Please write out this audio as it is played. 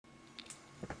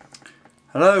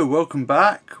Hello, welcome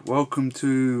back. Welcome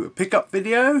to a pickup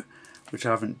video, which I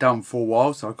haven't done for a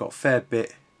while, so I've got a fair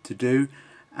bit to do.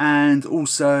 And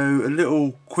also a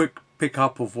little quick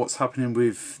pickup of what's happening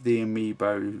with the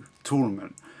Amiibo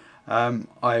tournament.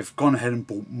 I've gone ahead and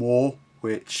bought more,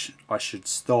 which I should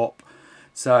stop.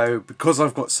 So because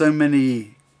I've got so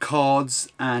many cards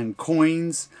and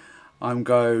coins, I'm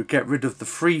going to get rid of the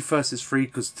free versus free,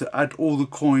 because to add all the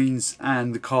coins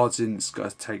and the cards in, it's going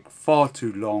to take far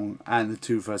too long, and the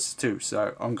 2 versus 2.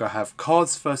 So I'm going to have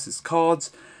cards versus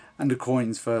cards and the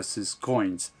coins versus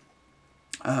coins.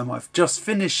 I've just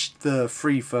finished the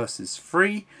free versus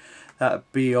free. That'll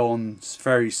be on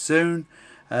very soon.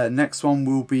 Next one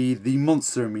will be the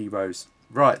Monster Amiibos.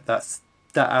 Right, that's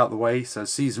that out of the way. So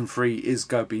season 3 is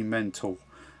going to be mental.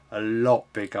 A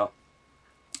lot bigger.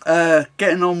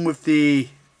 Getting on with the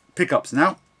pickups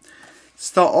now.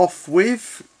 Start off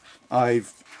with,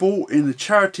 I've bought in the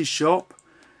charity shop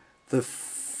The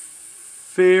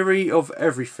Theory of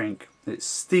Everything. It's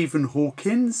Stephen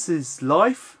Hawkins'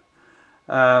 life.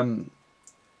 It won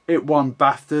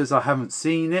BAFTAs. I haven't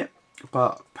seen it,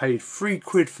 but paid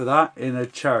 £3 for that in a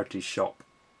charity shop.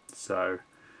 So,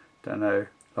 don't know.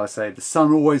 Like I say, the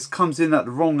sun always comes in at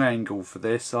the wrong angle for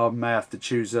this. I may have to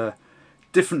choose a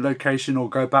different location or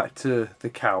go back to the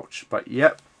couch. But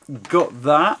yep, got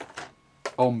that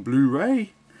on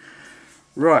Blu-ray.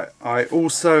 Right, I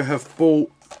also have bought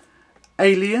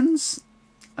Aliens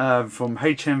from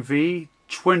HMV,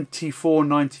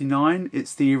 $24.99.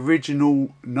 It's the original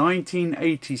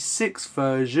 1986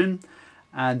 version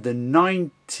and the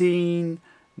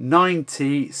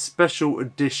 1990 special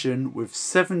edition with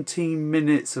 17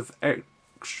 minutes of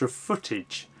extra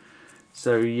footage.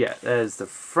 So yeah, there's the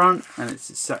front, and it's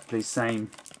exactly the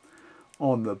same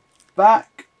on the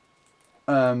back.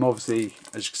 Obviously,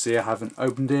 as you can see, I haven't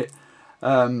opened it.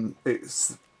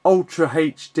 It's Ultra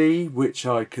HD, which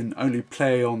I can only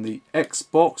play on the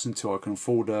Xbox until I can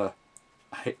afford a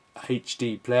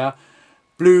HD player.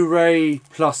 Blu-ray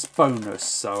plus bonus,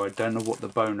 so I don't know what the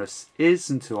bonus is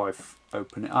until I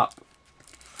open it up.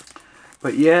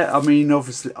 But yeah, I mean,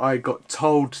 obviously I got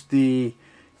told the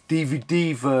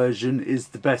DVD version is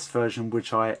the best version,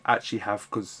 which I actually have,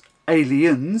 because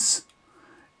Aliens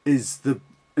is,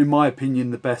 in my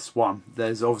opinion, the best one.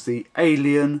 There's obviously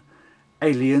Aliens,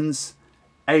 Alien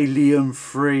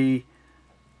 3,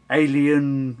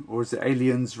 Alien, or is it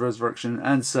Aliens Resurrection,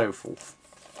 and so forth.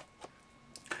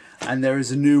 And there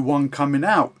is a new one coming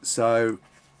out, so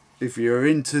if you're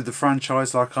into the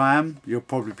franchise like I am, you'll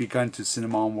probably be going to the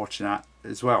cinema and watching that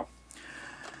as well.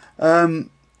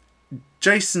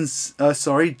 Jet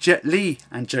Li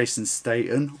and Jason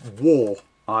Statham, War.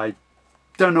 I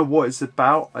don't know what it's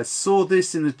about. I saw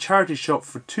this in the charity shop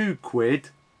for £2,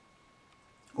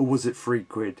 or was it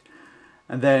 £3?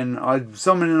 And then I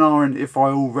summoned an iron if I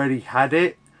already had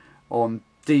it on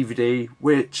DVD,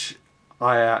 which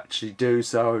I actually do.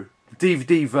 So the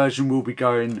DVD version will be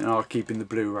going, and I'll keep in the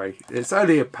Blu-ray. It's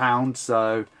only £1,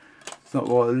 so it's not a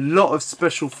lot of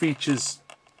special features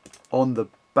on the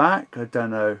back. I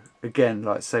don't know, again,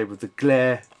 like I say, with the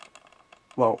glare,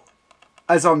 well,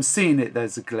 as I'm seeing it,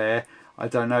 there's a glare. I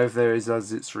don't know if there is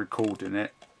as it's recording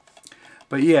it.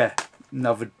 But yeah,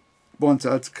 another one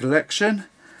to add to collection.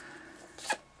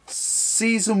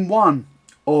 Season 1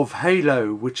 of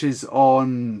Halo, which is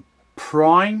on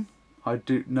Prime. I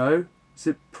do know. Is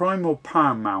it Prime or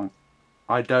Paramount?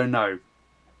 I don't know.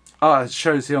 It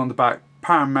shows here on the back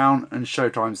Paramount and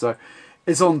Showtime, so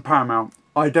it's on Paramount.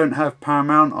 I don't have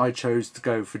Paramount. I chose to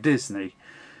go for Disney,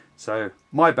 so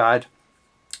my bad.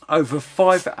 Over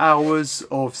 5 hours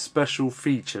of special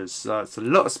features. So it's a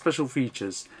lot of special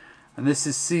features, and this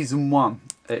is season 1.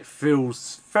 It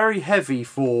feels very heavy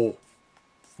for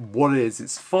what it is.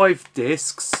 It's 5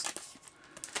 discs.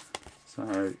 So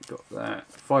you got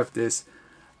that, 5 discs.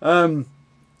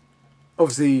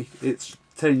 Obviously, it's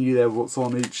telling you there what's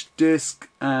on each disc,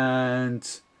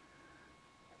 and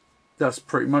that's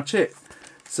pretty much it.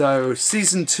 So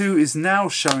season 2 is now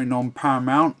showing on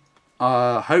Paramount.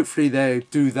 Hopefully they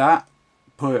do that,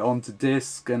 put it onto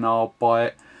disc, and I'll buy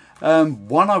it.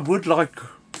 One I would like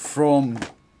from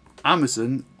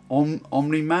Amazon,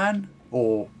 Omni-Man,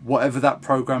 or whatever that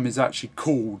program is actually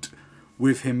called,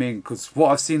 with him in, because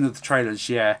what I've seen of the trailers,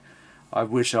 yeah, I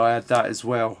wish I had that as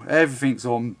well. Everything's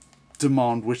on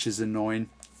demand, which is annoying.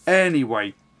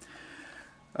 Anyway,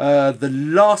 The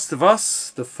Last of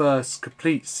Us, the first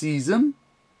complete season.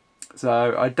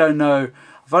 So I don't know,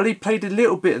 I've only played a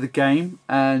little bit of the game,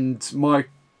 and my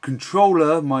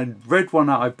controller, my red one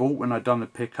that I bought when I done the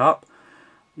pickup,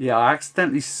 yeah, I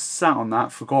accidentally sat on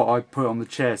that, forgot I put it on the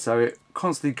chair, so it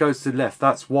constantly goes to the left.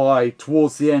 That's why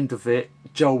towards the end of it,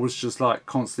 gel was just like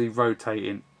constantly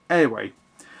rotating. Anyway,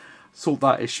 sort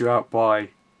that issue out by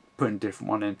putting a different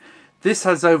one in. This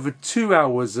has over 2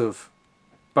 hours of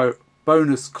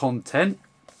bonus content.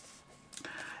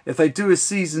 If they do a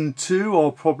season 2,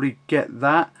 I'll probably get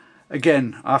that.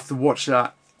 Again, I have to watch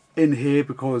that in here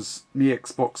because my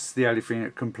Xbox is the only thing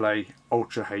that can play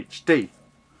Ultra HD.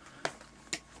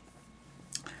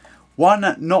 One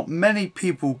that not many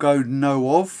people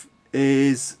know of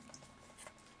is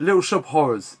Little Shop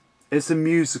Horrors. It's a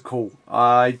musical.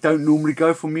 I don't normally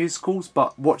go for musicals,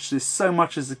 but watched this so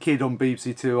much as a kid on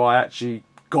BBC Two, I actually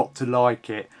got to like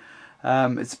it.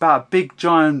 It's about a big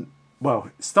giant,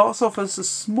 well, it starts off as a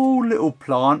small little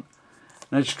plant,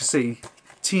 and as you can see,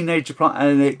 teenager plant,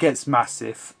 and it gets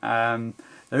massive. There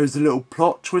is a little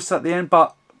plot twist at the end,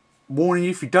 but warning you,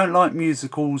 if you don't like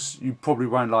musicals, you probably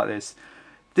won't like this.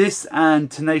 This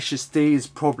and Tenacious D is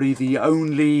probably the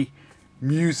only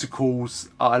musicals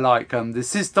I like.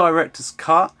 This is director's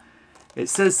cut. It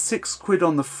says £6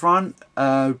 on the front.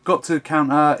 Got to the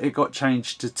counter, it got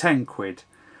changed to 10 quid.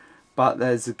 But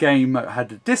there's a game that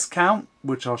had a discount,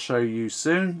 which I'll show you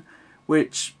soon,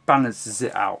 which balances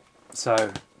it out.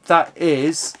 So that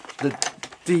is the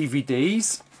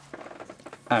DVDs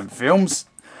and films.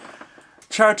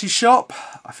 Charity shop,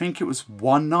 I think it was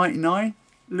 £1.99.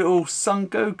 Little Son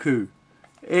Goku.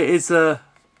 It is a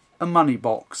money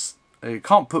box. You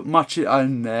can't put much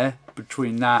in there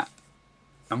between that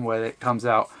and where it comes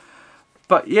out.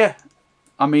 But yeah,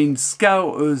 I mean,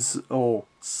 scouters, or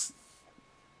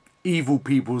evil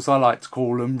people as I like to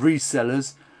call them,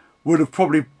 resellers, would have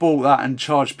probably bought that and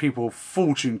charged people a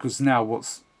fortune, because now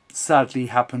what's sadly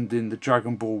happened in the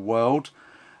Dragon Ball world.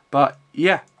 But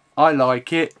yeah, I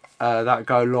like it. That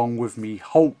go along with me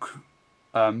Hulk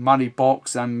money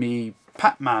box and me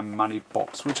Pac-Man money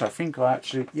box, which I think I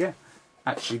actually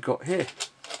got here.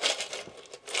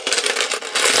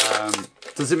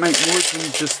 Does it make noise when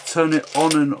you just turn it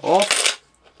on and off?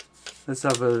 Let's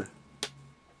have a...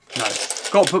 No,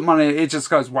 got to put money in it, just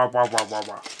goes wah wah wah wah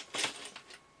wah.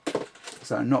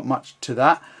 So not much to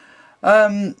that.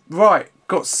 Right,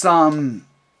 got some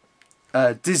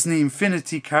Disney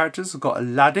Infinity characters. I've got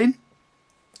Aladdin.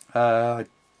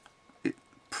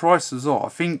 Price was off. I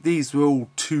think these were all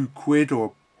 £2,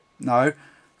 or no, I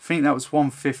think that was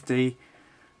 £1.50. I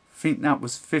think that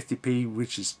was 50p,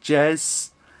 which is Jez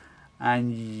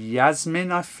and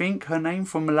Yasmin, I think her name,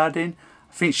 from Aladdin.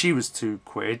 I think she was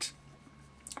 £2.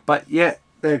 But yeah,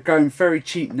 they're going very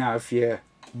cheap now if you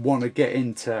want to get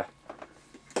into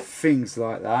things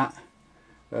like that.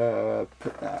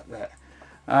 Put that there.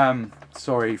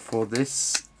 Sorry for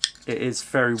this. It is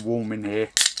very warm in here.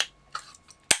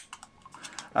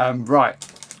 Right,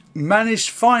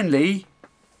 managed finally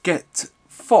get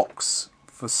Fox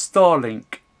for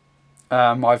Starlink.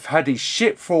 I've had his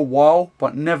ship for a while,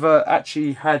 but never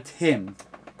actually had him.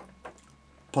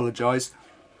 Apologise.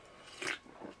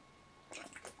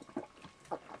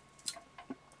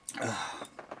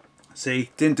 See,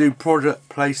 didn't do product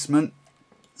placement.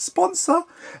 Sponsor?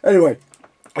 Anyway,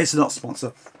 it's not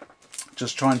sponsor.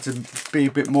 Just trying to be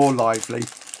a bit more lively.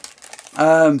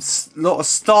 Lot of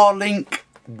Starlink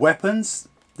weapons.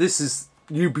 This is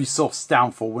Ubisoft's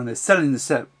downfall, when they're selling the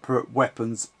separate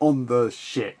weapons on the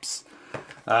ships.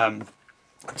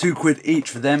 £2 each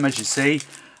for them, as you see.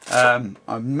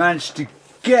 I managed to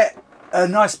get a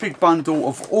nice big bundle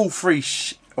of all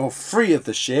three of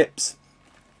the ships.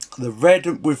 The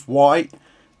red with white,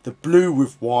 the blue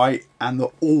with white, and the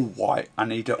all white. I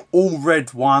need an all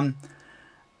red one,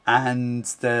 and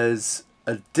there's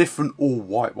a different all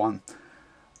white one.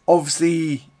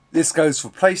 Obviously, this goes for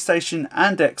PlayStation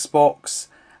and Xbox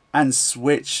and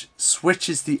Switch. Switch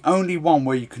is the only one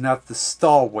where you can have the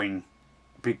Star Wing,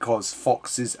 because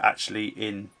Fox is actually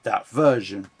in that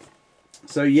version.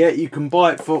 So yeah, you can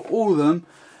buy it for all of them.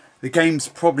 The game's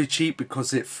probably cheap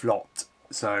because it flopped.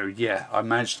 So yeah, I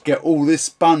managed to get all this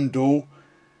bundle,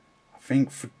 I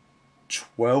think for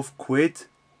 £12.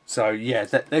 So yeah,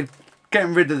 they're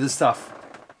getting rid of the stuff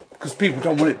because people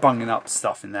don't want it bunging up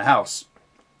stuff in their house.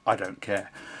 I don't care.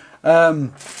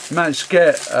 Managed to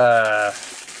get,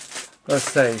 let's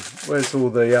say, where's all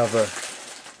the other,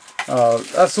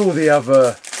 that's all the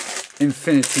other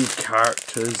Infinity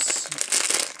characters.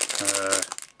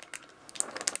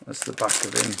 That's the back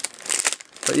of him.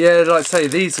 But yeah, like I say,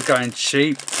 these are going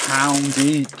cheap, £1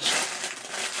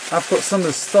 each. I've got some of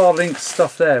the Starlink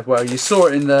stuff there. Well, you saw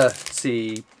it in the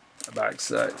CE back,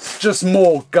 so it's just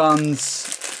more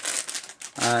guns,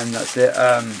 and that's it.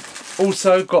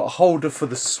 Also got a holder for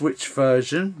the Switch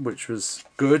version, which was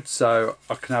good, so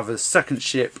I can have a second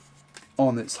ship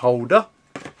on its holder.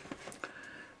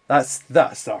 That's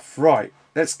that stuff. Right,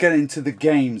 let's get into the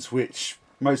games, which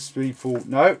most people...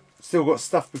 No, still got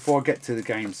stuff before I get to the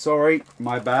games. Sorry,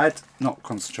 my bad. Not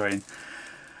concentrating.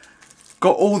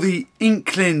 Got all the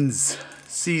Inklings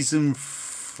Season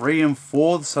 3 and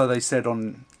 4, so they said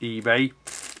on eBay.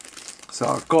 So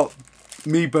I've got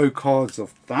Amiibo cards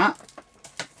of that.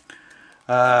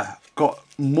 Got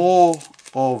more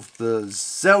of the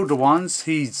Zelda ones.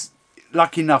 He's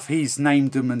lucky enough, he's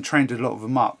named them and trained a lot of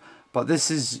them up. But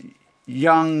this is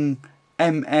young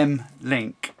MM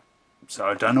Link. So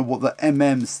I don't know what the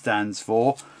MM stands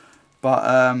for. But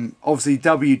obviously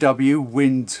WW,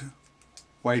 Wind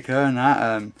Waker, and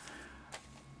that.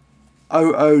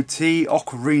 OOT,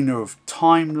 Ocarina of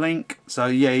Time Link. So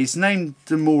yeah, he's named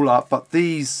them all up. But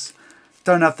these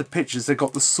don't have the pictures. They've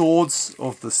got the swords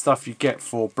of the stuff you get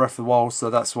for Breath of the Wild. So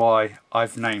that's why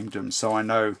I've named them. So I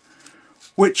know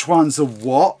which ones are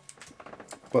what.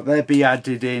 But they'll be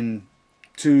added in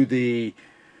to the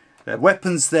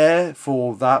weapons there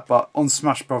for that. But on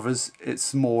Smash Brothers,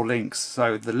 it's more links.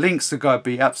 So the links are going to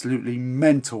be absolutely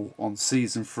mental on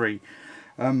Season 3.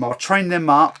 I'll train them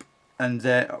up and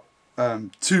they're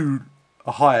to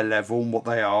a higher level than what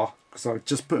they are. Because I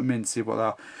just put them in to see what they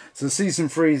are. So Season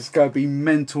 3 is going to be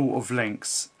mental of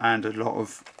links and a lot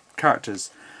of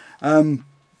characters. Bought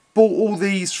all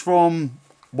these from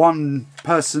one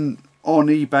person on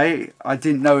eBay. I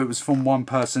didn't know it was from one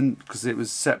person because it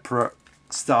was separate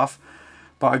stuff.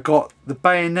 But I got the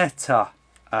Bayonetta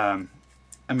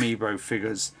Amiibo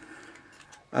figures.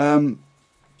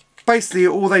 Basically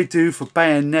all they do for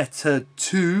Bayonetta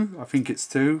 2, I think it's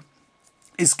 2,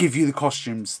 is give you the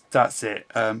costumes. That's it.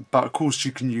 But of course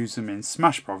you can use them in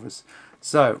Smash Brothers.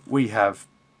 So we have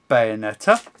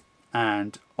Bayonetta,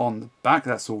 and on the back,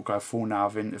 that's all go full now.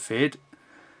 I've interfered.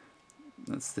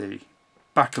 That's the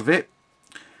back of it.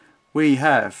 We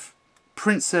have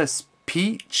Princess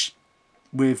Peach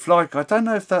with, like, I don't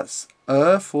know if that's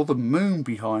Earth or the moon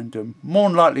behind them. More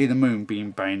than likely the moon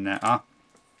being Bayonetta.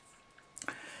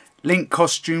 Link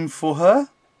costume for her.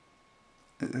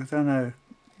 I don't know.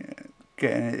 Yeah,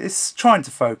 getting it. It's trying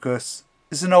to focus.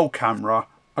 It's an old camera.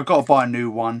 I've got to buy a new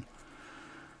one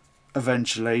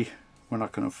eventually when I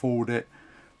can afford it.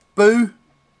 Boo,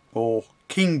 or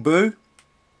King Boo.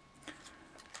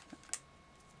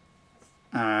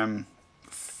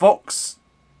 Fox.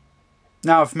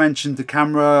 Now I've mentioned the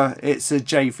camera, it's a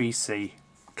JVC, in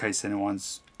case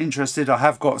anyone's interested. I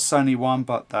have got a Sony one,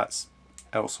 but that's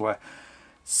elsewhere.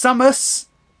 Samus,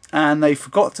 and they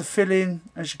forgot to fill in,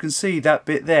 as you can see, that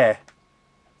bit there.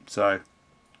 So,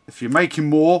 if you're making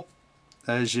more,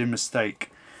 there's your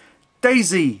mistake.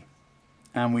 Daisy,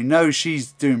 and we know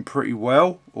she's doing pretty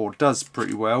well, or does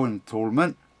pretty well in the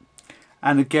tournament.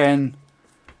 And again,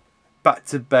 back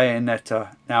to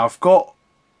Bayonetta. Now I've got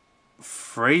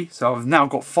 3, so I've now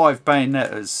got 5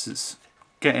 Bayonettas. It's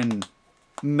getting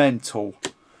mental.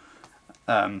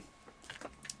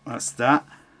 That's that.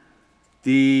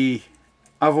 The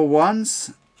other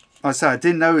ones, like I said, I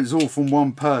didn't know it was all from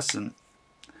one person.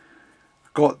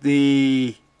 Got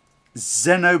the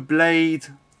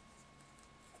Xenoblade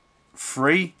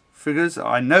 3 figures.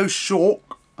 I know Shulk,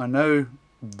 I know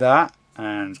that.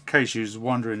 And in case you was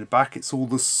wondering, the back, it's all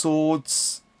the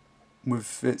swords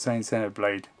with it saying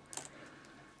Xenoblade.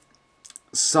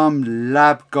 Some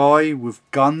lab guy with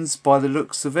guns by the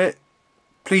looks of it.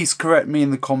 Please correct me in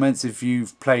the comments if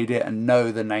you've played it and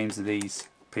know the names of these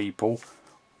people.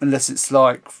 Unless it's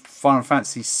like Final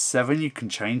Fantasy 7, you can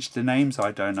change the names,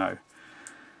 I don't know.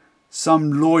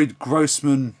 Some Lloyd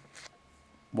Grossman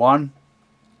one.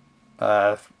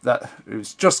 That it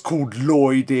was just called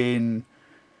Lloyd in,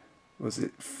 was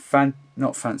it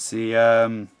not Fantasy,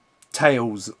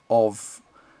 Tales of,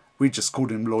 we just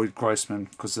called him Lloyd Grossman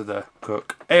because of the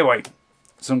cook. Anyway,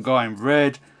 some guy in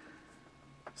red,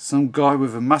 some guy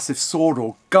with a massive sword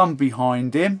or gun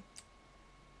behind him.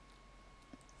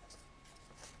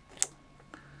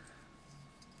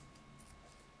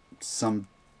 Some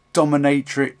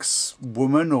dominatrix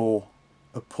woman or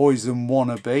a poison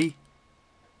wannabe.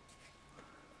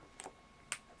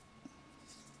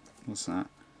 What's that?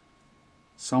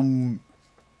 Some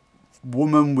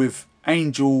woman with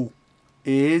angel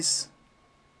ears.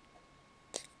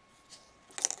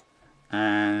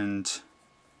 And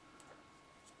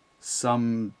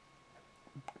some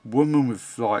woman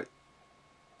with like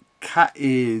cat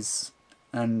ears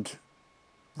and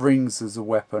rings as a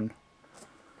weapon.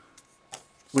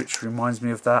 Which reminds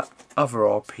me of that other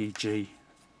RPG.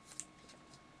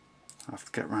 I have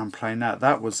to get around playing that.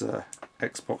 That was a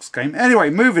Xbox game. Anyway,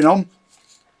 moving on.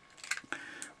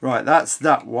 Right, that's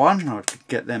that one. I could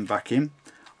get them back in.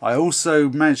 I also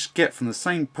managed to get from the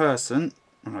same person,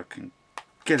 and I can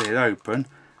get it open,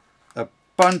 a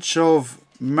bunch of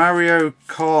Mario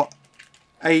Kart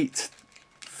 8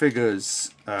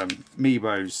 figures,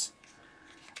 amiibos,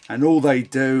 and all they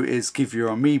do is give you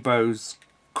amiibos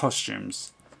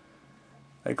costumes.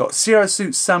 They got Zero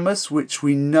Suit Samus, which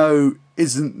we know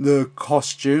isn't the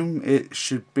costume. It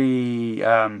should be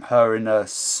her in a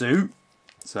suit.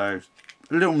 So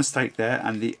a little mistake there.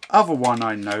 And the other one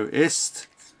I noticed,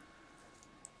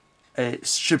 it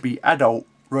should be adult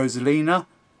Rosalina,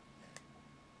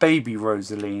 baby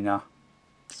Rosalina.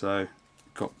 So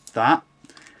got that.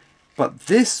 But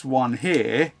this one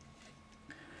here,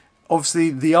 obviously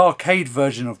the arcade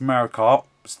version of Mario Kart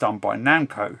was done by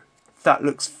Namco. That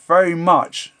looks very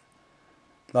much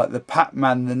like the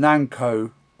Pac-Man the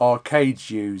Namco arcades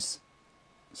use.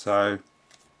 So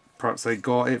perhaps they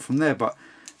got it from there. But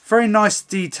very nice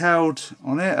detailed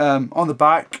on it. On the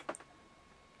back,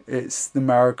 it's the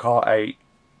Mario Kart 8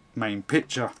 main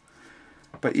picture.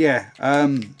 But yeah,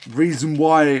 reason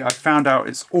why I found out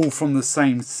it's all from the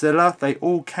same seller. They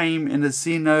all came in a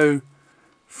Xeno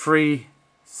free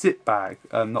sit bag.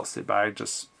 Not sit bag,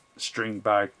 just string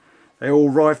bag. They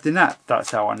all arrived in that. That's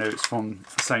how I knew it's from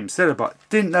the same seller. But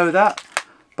didn't know that.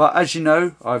 But as you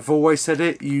know, I've always said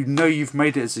it. You know you've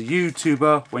made it as a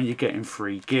YouTuber when you're getting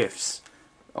free gifts.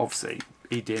 Obviously,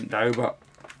 he didn't know, but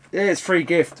yeah, it's free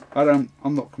gift. I'm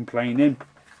not complaining.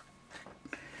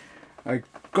 I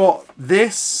got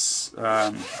this.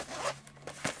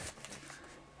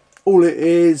 All it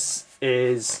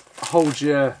is hold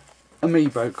your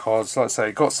amiibo cards. Like I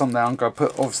say, got some there. I'm going to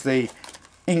put obviously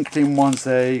Inkling ones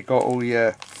there. You got all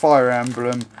your Fire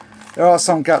Emblem. There are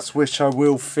some gaps which I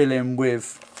will fill in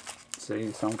with.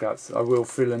 See, some gaps I will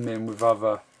fill them in with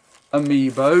other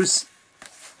amiibos.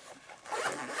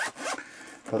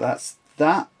 But that's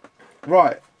that.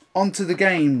 Right, on to the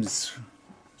games.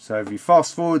 So if you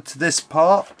fast forward to this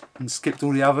part and skipped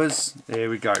all the others, here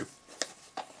we go.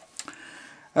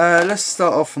 Let's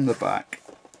start off from the back.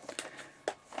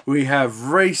 We have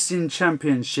Racing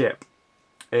Championship.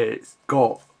 It's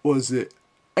got, was it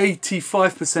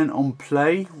 85% on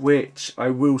play, which I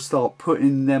will start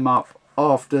putting them up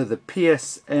after the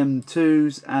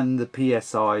PSM2s and the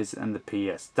PSIs and the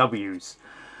PSWs.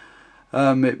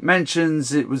 It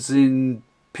mentions it was in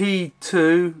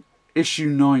P2 issue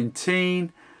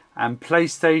 19 and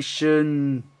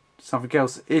PlayStation something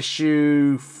else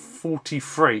issue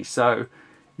 43. So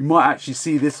you might actually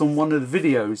see this on one of the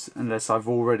videos unless I've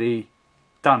already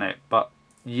done it. But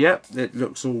yep, it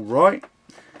looks all right.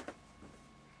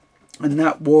 And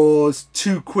that was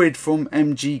 £2 from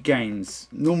MG Games.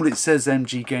 Normally it says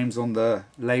MG Games on the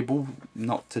label,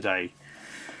 not today.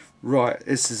 Right,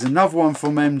 this is another one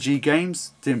from MG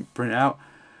Games. Didn't print it out.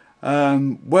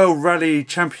 World Rally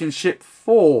Championship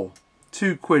 4.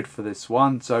 £2 for this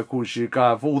one. So of course you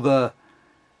have all the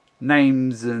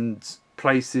names and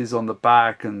places on the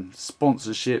back and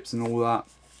sponsorships and all that.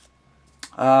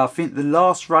 I think the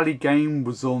last rally game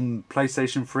was on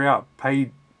PlayStation 3. I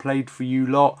played for you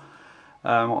lot.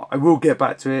 I will get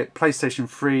back to it. PlayStation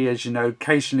 3, as you know,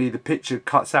 occasionally the picture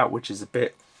cuts out, which is a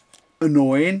bit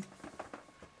annoying.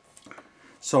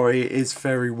 Sorry, it is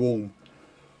very warm.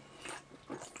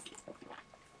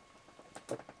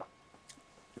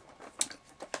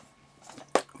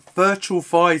 Virtual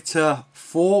Fighter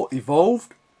 4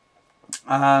 Evolved.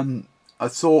 I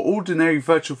saw ordinary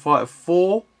Virtual Fighter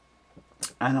 4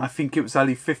 and I think it was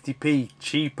only 50p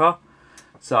cheaper.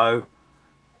 So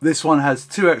this one has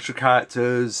 2 extra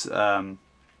characters,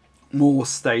 more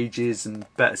stages and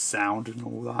better sound and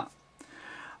all that.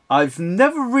 I've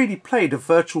never really played a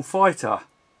Virtual Fighter,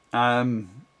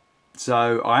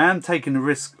 so I am taking a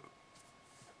risk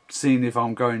seeing if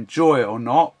I'm going to enjoy it or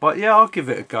not. But yeah, I'll give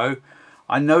it a go.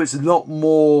 I know it's a lot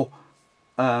more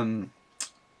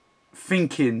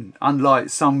thinking, unlike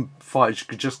some fighters you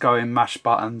could just go in, mash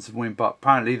buttons and win, but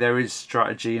apparently there is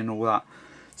strategy and all that.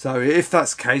 So if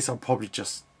that's the case, I'll probably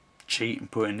just cheat and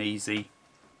put in easy.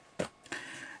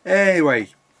 Anyway,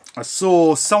 I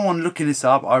saw someone looking this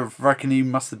up. I reckon he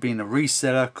must have been a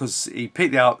reseller because he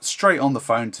picked it up straight on the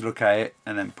phone to look at it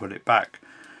and then put it back.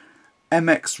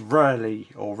 MX Rally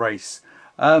or Race.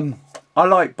 I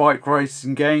like bike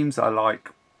racing games. I like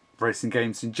racing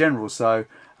games in general. So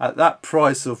at that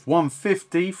price of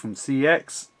 $150 from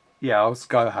CX, yeah, I was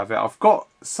going to have it. I've got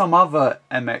some other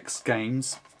MX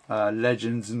games,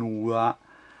 Legends and all that.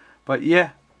 But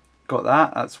yeah, got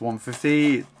that. That's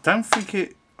 $150. Don't think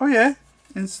it... Oh yeah,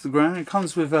 Instagram. It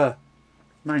comes with a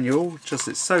manual. Just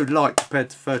it's so light compared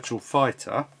to Virtual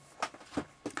Fighter.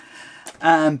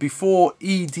 And before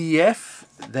EDF,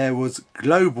 there was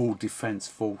Global Defense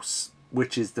Force,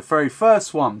 which is the very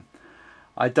first one.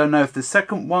 I don't know if the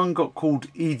second one got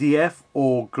called EDF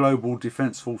or Global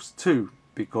Defense Force 2,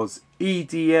 because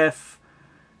EDF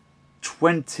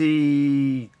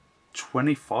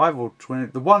 2025 or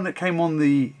 20, the one that came on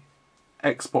the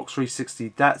Xbox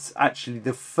 360, that's actually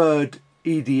the third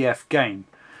EDF game.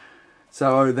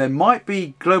 So there might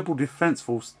be Global Defense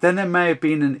Force, then there may have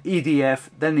been an EDF,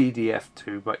 then EDF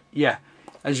 2. But yeah,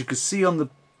 as you can see on the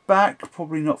back,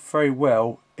 probably not very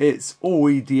well, it's all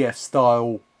EDF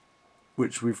style,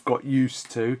 which we've got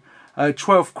used to.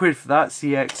 12 quid for that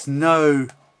CX. No,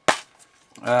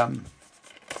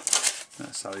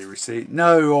 that's how you receipt.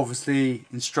 No, obviously,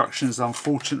 instructions,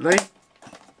 unfortunately.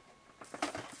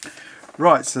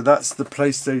 Right, so that's the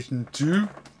PlayStation 2.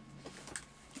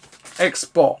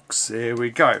 Xbox, here we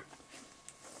go.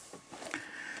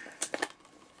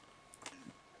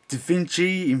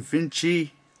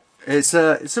 Infinity. It's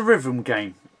a rhythm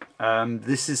game.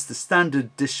 This is the standard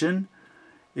edition.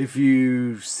 If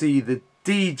you see the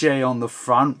DJ on the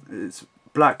front, it's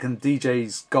black and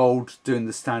DJ's gold, doing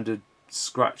the standard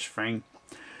scratch thing.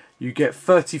 You get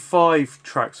 35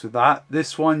 tracks with that.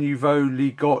 This one you've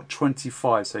only got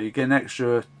 25, so you get an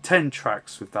extra 10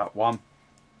 tracks with that one.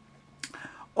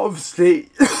 Obviously,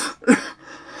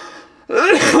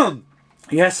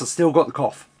 yes, I still got the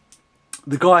cough.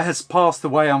 The guy has passed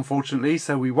away, unfortunately,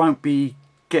 so we won't be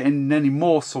getting any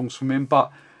more songs from him,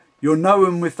 but you'll know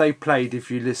them if they played,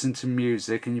 if you listen to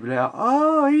music, and you'll be like,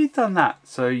 oh, he done that.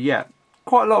 So yeah,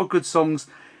 quite a lot of good songs.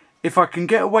 If I can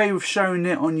get away with showing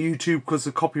it on YouTube because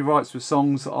of copyrights with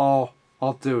songs, I'll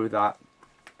do that.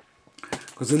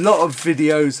 Because a lot of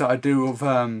videos that I do of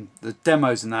the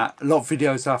demos and that, a lot of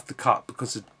videos I have to cut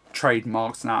because of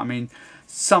trademarks and that. I mean,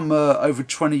 some are over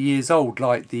 20 years old,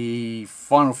 like the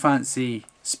Final Fantasy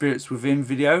Spirits Within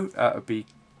video. That'd be,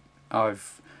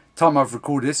 time I've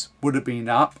recorded this would have been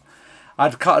up.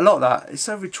 I'd cut a lot of that. It's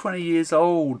over 20 years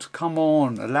old. Come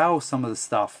on, allow some of the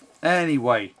stuff.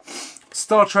 Anyway,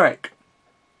 Star Trek.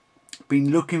 Been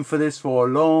looking for this for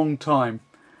a long time.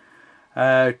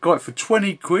 Got it for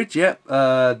 20 quid, yep.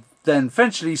 Then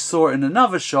eventually saw it in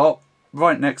another shop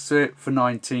right next to it for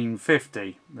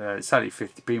 19.50. It's only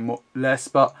 50p more, less,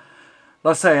 but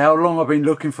like I say, how long I've been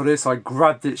looking for this, I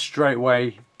grabbed it straight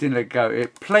away, didn't let go.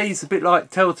 It plays a bit like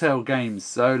Telltale games,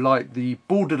 so like the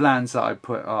Borderlands that I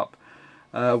put up,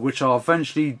 which I'll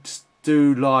eventually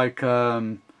do like,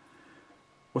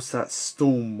 what's that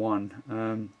Storm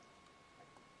one?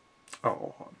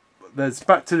 There's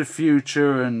Back to the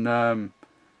Future and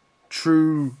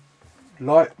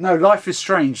Life is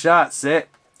Strange, that's it.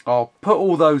 I'll put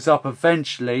all those up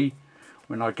eventually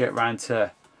when I get round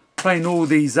to playing all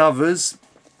these others.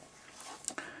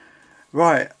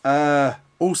 Right,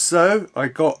 also I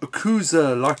got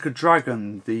Yakuza Like a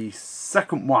Dragon, the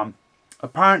second one.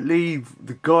 Apparently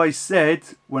the guy said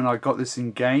when I got this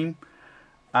in game,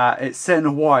 it's set in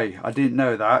Hawaii. I didn't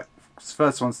know that. It's the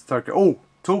first one's to Tokyo. Oh,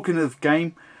 talking of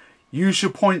game, use your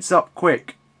points up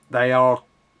quick. They are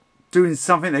doing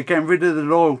something. They're getting rid of the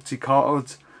loyalty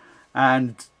cards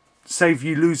and save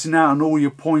you losing out on all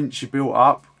your points you built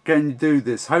up. Can you do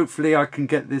this? Hopefully I can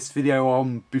get this video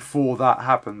on before that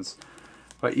happens.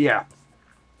 But yeah,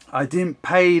 I didn't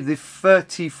pay the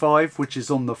 35, which is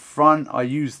on the front. I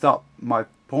used up my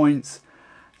points,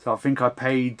 so I think I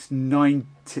paid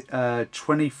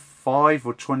 25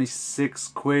 or 26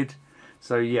 quid.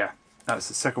 So yeah, that's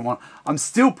the second one. I'm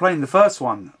still playing the first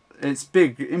one. It's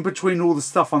big. In between all the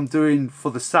stuff I'm doing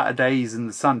for the Saturdays and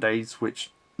the Sundays,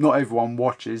 which not everyone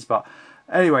watches, but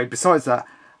anyway, besides that,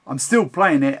 I'm still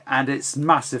playing it, and it's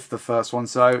massive, the first one.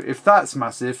 So if that's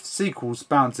massive, sequel's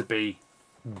bound to be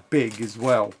big as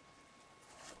well.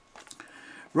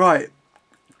 Right,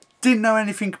 didn't know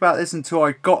anything about this until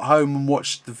I got home and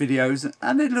watched the videos,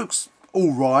 and it looks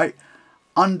alright.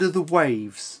 Under the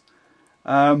Waves.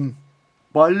 By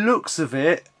looks of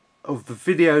it, of the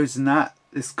videos and that,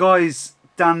 this guy's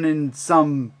down in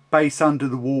some base under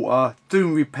the water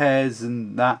doing repairs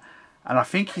and that, and I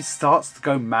think he starts to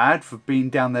go mad for being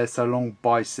down there so long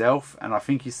by himself, and I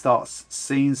think he starts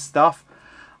seeing stuff.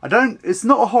 It's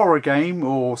not a horror game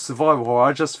or survival horror.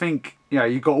 I just think, you know,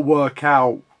 you've got to work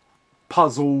out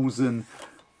puzzles and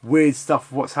weird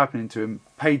stuff of what's happening to him.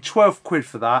 Paid 12 quid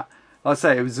for that. Like I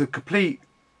say, it was a complete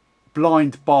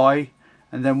blind buy,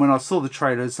 and then when I saw the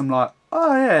trailers, I'm like,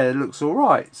 oh yeah, it looks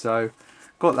alright. So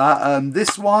got that.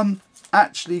 This one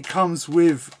actually comes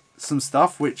with some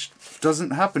stuff which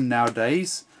doesn't happen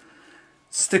nowadays.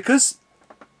 Stickers.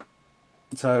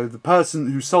 So the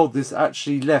person who sold this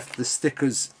actually left the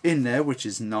stickers in there, which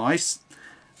is nice.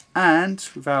 And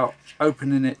without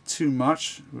opening it too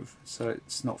much, so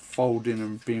it's not folding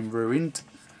and being ruined,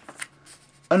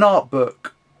 an art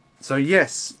book. So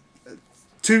yes,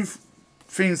 two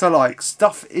things I like: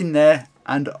 stuff in there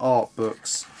and art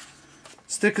books.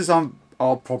 Stickers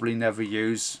I'll probably never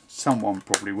use. Someone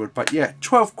probably would, but yeah,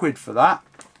 12 quid for that.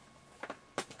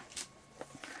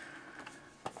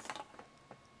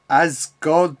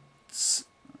 Asgardians,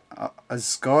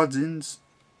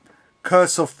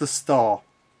 Curse of the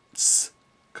Stars.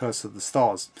 Curse of the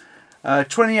Stars.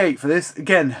 28 for this.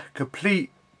 Again, complete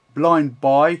blind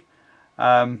buy.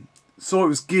 Saw it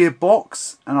was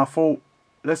Gearbox and I thought,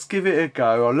 let's give it a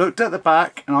go. I looked at the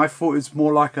back and I thought it was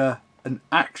more like an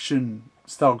action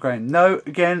style game. No,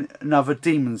 again, another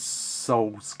Demon's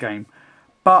Souls game.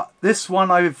 But this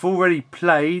one I've already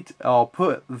played. I'll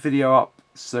put the video up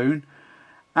soon.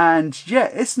 And yeah,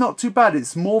 it's not too bad.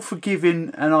 It's more forgiving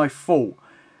than I thought.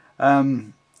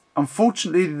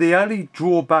 Unfortunately, the only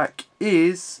drawback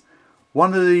is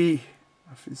one of the...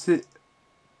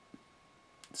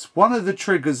 It's one of the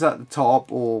triggers at the top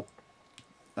or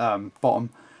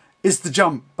bottom is the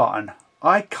jump button.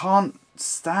 I can't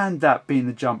stand that being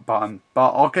the jump button, but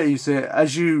I'll get used to it.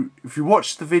 If you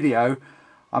watch the video,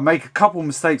 I make a couple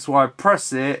mistakes where I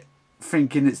press it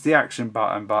thinking it's the action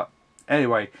button. But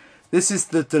anyway, this is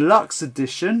the deluxe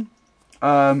edition.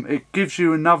 It gives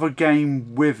you another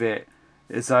game with it,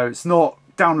 so it's not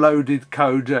downloaded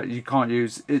code that you can't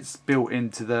use. It's built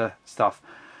into the stuff.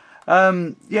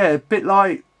 Yeah, a bit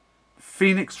like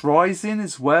Phoenix Rising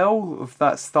as well, of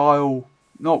that style.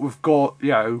 Not with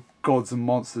gods and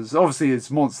monsters. Obviously it's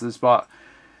monsters, but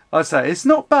like I say, it's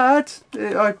not bad.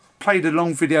 I played a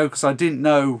long video because I didn't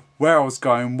know where I was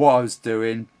going, what I was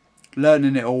doing,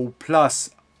 learning it all.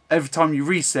 Plus, every time you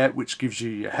reset, which gives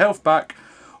you your health back,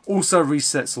 also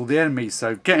resets all the enemies.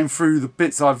 So getting through the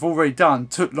bits I've already done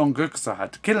took longer because I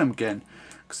had to kill them again.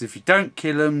 Because if you don't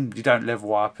kill them, you don't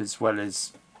level up, as well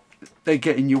as they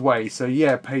get in your way. So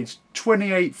yeah, page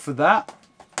 28 for that,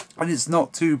 and it's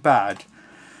not too bad.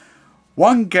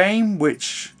 One game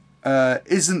which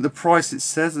isn't the price it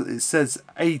says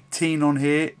 18 on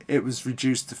here, it was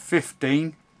reduced to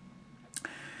 15.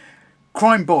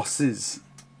 Crime Bosses.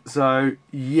 So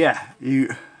yeah,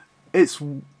 it's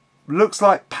looks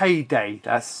like Payday.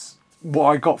 That's what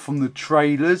I got from the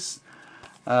trailers.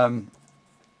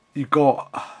 You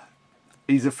got,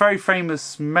 he's a very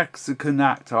famous Mexican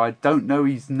actor. I don't know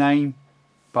his name,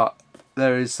 but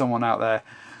there is someone out there.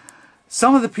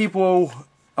 Some of the people,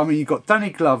 I mean, you got Danny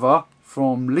Glover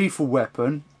from Lethal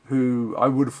Weapon, who I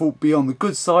would have thought be on the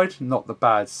good side, not the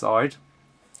bad side.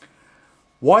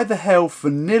 Why the hell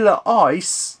Vanilla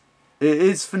Ice? It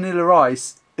is Vanilla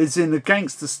Ice. Is in a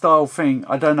gangster style thing.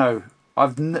 I don't know.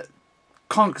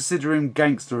 Can't consider him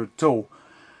gangster at all.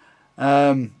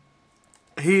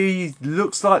 He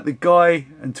looks like the guy,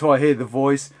 until I hear the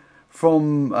voice,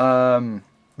 from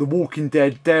The Walking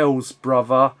Dead, Dale's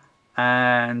brother,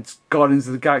 and Guardians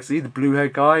of the Galaxy, the blue hair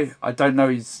guy. I don't know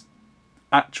his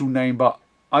actual name, but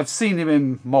I've seen him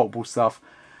in multiple stuff.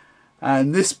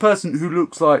 And this person who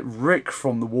looks like Rick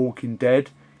from The Walking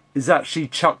Dead is actually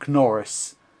Chuck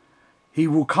Norris. He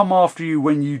will come after you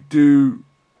when you do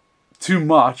too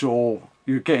much or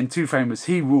you're getting too famous.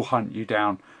 He will hunt you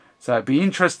down. So it'd be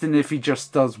interesting if he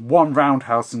just does one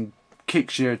roundhouse and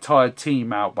kicks your entire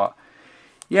team out. But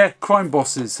yeah, Crime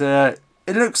Bosses. It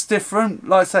looks different.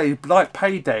 Like I say, like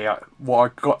Payday,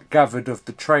 what I gathered of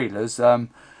the trailers. You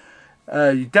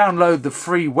download the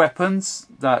free weapons.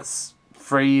 That's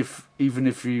free, even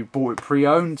if you bought it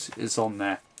pre-owned. It's on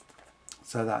there.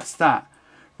 So that's that.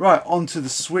 Right, on to the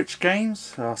Switch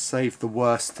games. I'll save the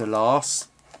worst to last.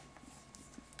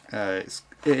 It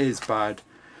is bad.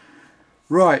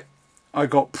 Right, I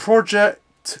got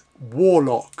Project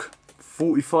Warlock,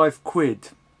 45 quid.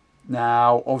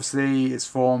 Now, obviously, it's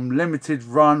from limited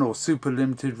run or super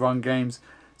limited run games.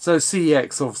 So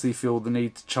CX obviously feel the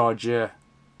need to charge you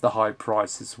the high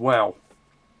price as well.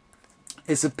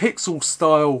 It's a pixel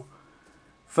style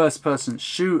first person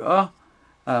shooter.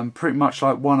 Pretty much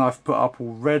like one I've put up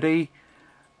already.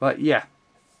 But yeah,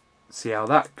 see how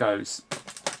that goes.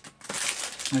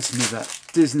 Let's move that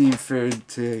Disney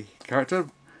Infinity character.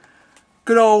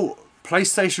 Good old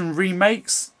PlayStation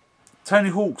remakes. Tony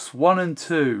Hawk's 1 and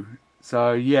 2.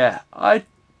 So yeah, I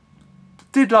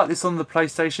did like this on the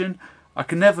PlayStation. I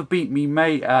can never beat me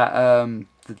mate at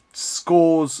the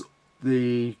scores,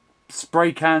 the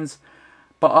spray cans.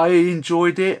 But I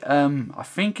enjoyed it. I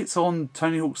think it's on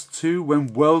Tony Hawk's 2,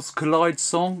 When Worlds Collide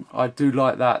song. I do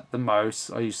like that the most.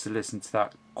 I used to listen to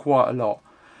that quite a lot.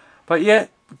 But yeah,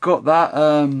 got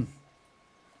that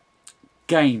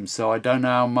game. So I don't know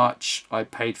how much I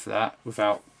paid for that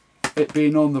without it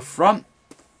being on the front.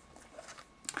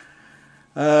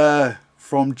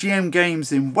 From GM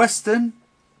Games in Western,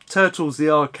 Turtles the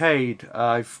Arcade.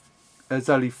 There's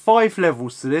only 5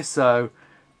 levels to this, so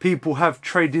people have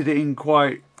traded it in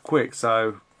quite quick,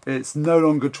 so it's no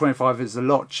longer 25, it's a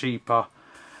lot cheaper.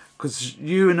 Because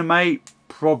you and a mate,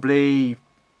 probably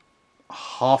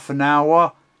half an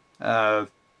hour,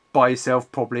 by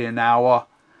yourself probably an hour,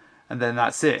 and then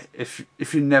that's it,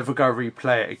 if you never go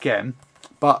replay it again.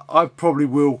 But I probably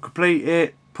will complete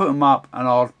it, put them up, and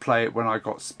I'll play it when I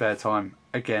got spare time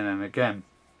again and again.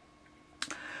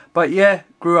 But yeah,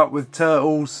 grew up with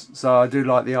Turtles, so I do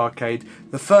like the arcade.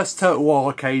 The first Turtle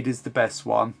arcade is the best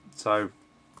one, so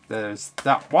there's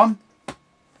that one.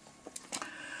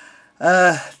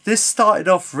 This started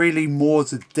off really more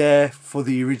as a dare for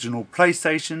the original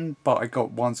PlayStation, but I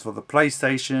got ones for the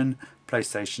PlayStation,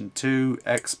 PlayStation 2,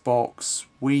 Xbox,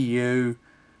 Wii U,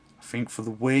 I think for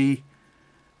the Wii.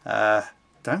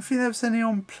 Don't think there was any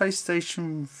on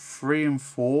PlayStation 3 and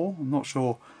 4, I'm not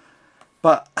sure.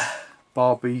 But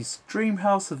Barbie's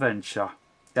Dreamhouse Adventure.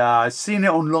 I've seen it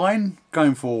online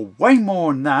going for way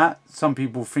more than that. Some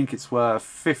people think it's worth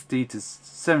 50 to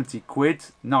 70 quid,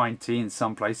 90 in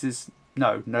some places.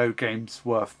 No game's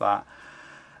worth that.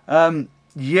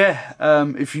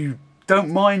 If you don't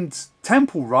mind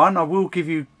Temple Run, I will give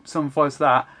you some advice for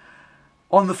that.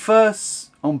 On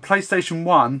PlayStation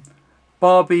 1,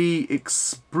 Barbie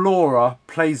Explorer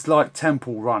plays like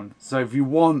Temple Run. So if you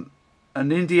want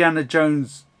an Indiana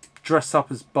Jones dressed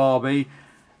up as Barbie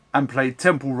and play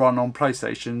Temple Run on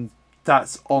PlayStation,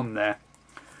 that's on there.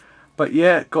 But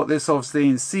yeah, got this obviously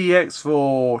in CX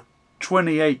for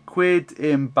 28 quid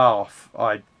in Bath.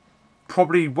 I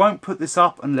probably won't put this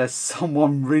up unless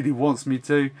someone really wants me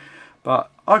to,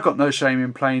 but I got no shame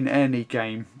in playing any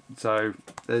game, so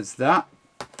there's that.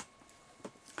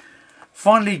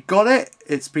 Finally got it.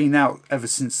 It's been out ever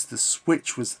since the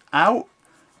Switch was out.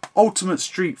 Ultimate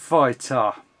Street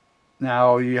Fighter.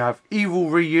 Now you have Evil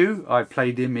Ryu. I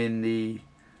played him in I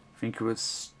think it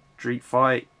was Street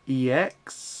Fighter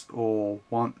EX or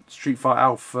Street Fighter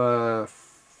Alpha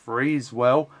 3 as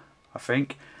well, I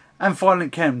think. And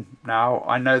Violent Ken. Now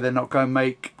I know they're not going to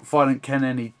make Violent Ken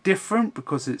any different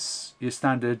because it's your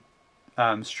standard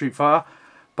Street Fighter,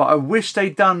 but I wish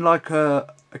they'd done like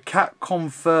a Capcom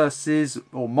versus,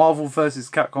 or Marvel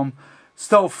versus Capcom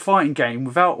style fighting game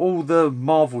without all the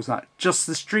Marvels, that just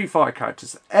the Street Fighter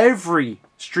characters, every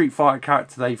Street Fighter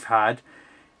character they've had,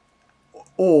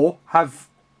 or have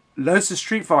loads of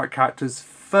Street Fighter characters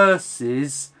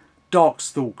versus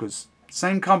Darkstalkers,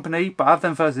 same company, but have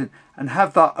them versus, and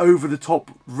have that over the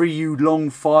top Ryu long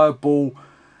fireball,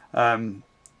 Akuma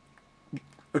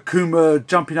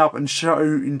jumping up and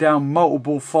shooting down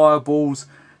multiple fireballs,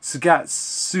 Sagat's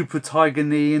Super Tiger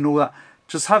Knee and all that.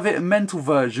 Just have it a mental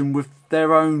version with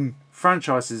their own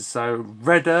franchises, so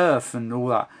Red Earth and all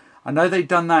that. I know they've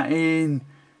done that in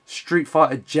Street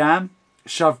Fighter Jam,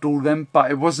 shoved all them,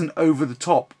 but it wasn't over the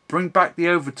top. Bring back the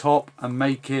over top and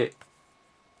make it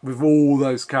with all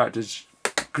those characters,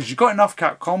 because you got enough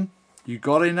Capcom, you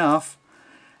got enough.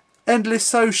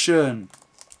 Endless Ocean.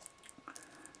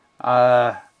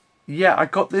 Yeah, I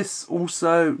got this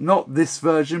also, not this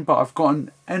version, but I've got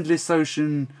an Endless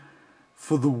Ocean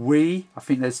for the Wii. I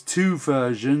think there's 2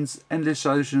 versions, Endless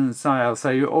Ocean and something else.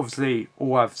 So you obviously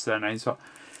all have surnames, but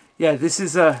yeah, this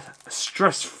is a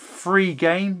stress-free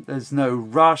game. There's no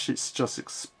rush, it's just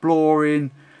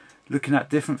exploring, looking at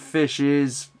different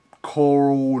fishes,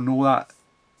 coral and all that.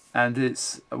 And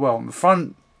it's, well, on the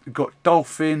front you've got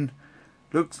dolphin,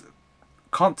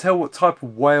 can't tell what type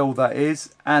of whale that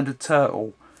is, and a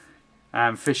turtle.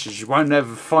 And fishes, you won't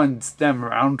ever find them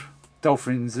around.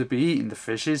 Dolphins will be eating the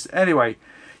fishes. Anyway,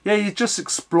 yeah, you just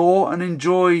explore and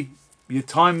enjoy your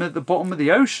time at the bottom of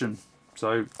the ocean.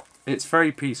 So it's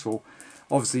very peaceful.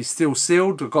 Obviously still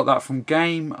sealed. I got that from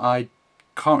Game. I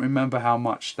can't remember how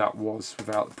much that was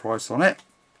without the price on it.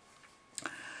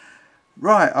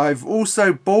 Right, I've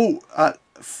also bought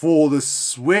for the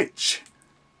Switch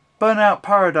Burnout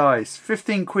Paradise.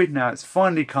 15 quid now. It's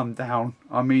finally come down.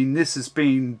 I mean, this has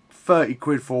been 30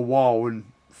 quid for a while, and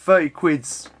 30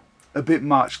 quid's a bit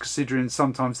much considering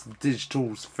sometimes the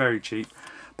digital's very cheap.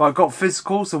 But I got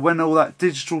physical, so when all that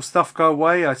digital stuff go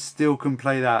away, I still can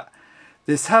play that.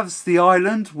 This has the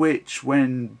island, which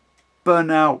when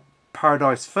Burnout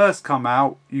Paradise first come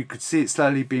out, you could see it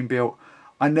slowly being built.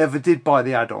 I never did buy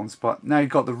the add-ons, but now you've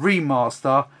got the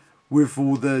remaster with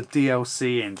all the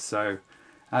DLC in, so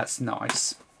that's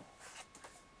nice.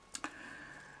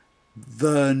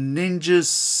 The Ninja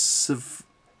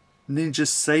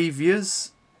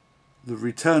Saviors, The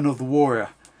Return of the Warrior.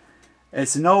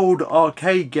 It's an old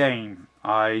arcade game.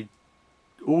 I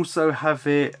also have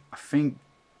it, I think,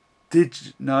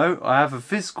 No, I have a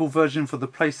physical version for the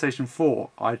PlayStation 4.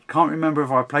 I can't remember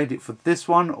if I played it for this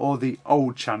one or the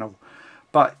old channel.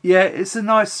 But yeah, it's a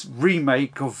nice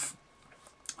remake of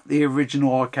the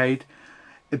original arcade.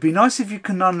 It'd be nice if you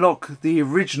can unlock the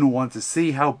original one to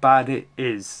see how bad it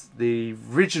is. The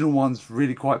original one's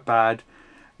really quite bad.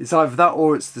 It's either that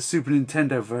or it's the Super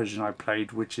Nintendo version I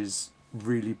played, which is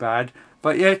really bad.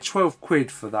 But yeah, 12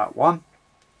 quid for that one.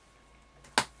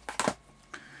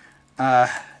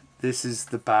 This is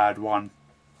the bad one.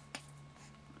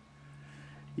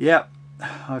 Yep,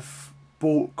 I've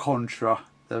bought Contra,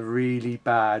 the really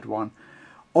bad one.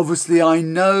 Obviously, I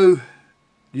know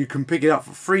you can pick it up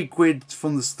for 3 quid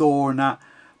from the store and that.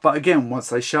 But again, once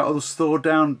they shut the store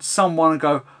down, someone will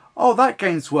go, oh, that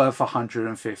game's worth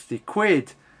 150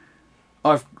 quid.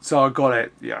 So I got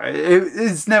it. Yeah,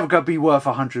 it's never going to be worth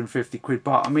 150 quid.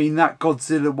 But I mean, that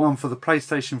Godzilla one for the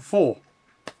PlayStation 4.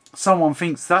 Someone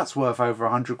thinks that's worth over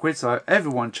 100 quid, so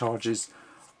everyone charges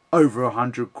over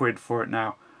 100 quid for it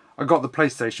now. I got the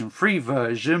PlayStation 3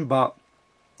 version, but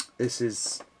this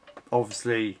is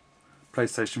obviously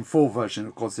PlayStation 4 version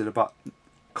of Godzilla, but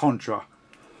Contra.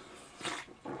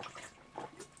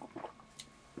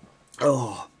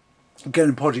 Oh, again,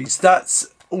 apologies.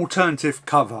 That's alternative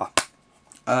cover.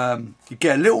 You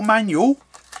get a little manual,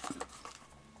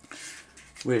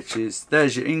 which is,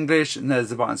 there's your English and there's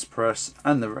the buttons to press,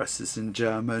 and the rest is in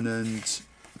German and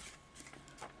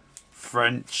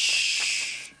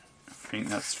French. I think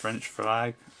that's French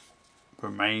flag,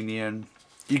 Romanian.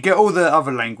 You get all the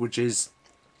other languages,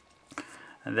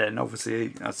 and then obviously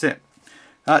that's it.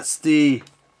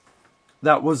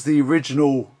 That was the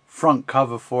original front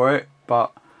cover for it,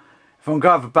 but if I'm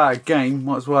going to have a bad game,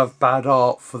 might as well have bad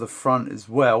art for the front as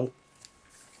well.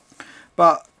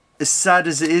 But as sad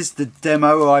as it is, the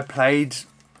demo I played,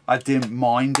 I didn't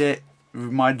mind it. It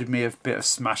reminded me of a bit of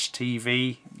Smash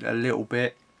TV, a little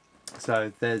bit.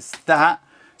 So there's that.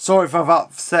 Sorry if I've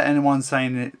upset anyone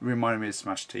saying it reminded me of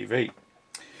Smash TV.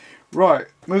 Right,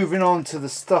 moving on to the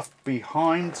stuff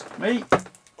behind me.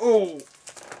 Oh,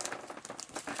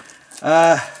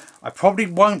 I probably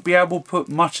won't be able to put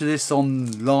much of this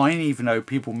online, even though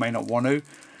people may not want to.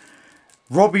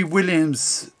 Robbie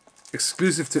Williams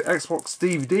exclusive to Xbox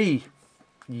DVD.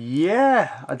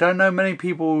 Yeah, I don't know many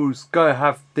people who's going to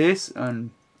have this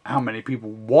and how many people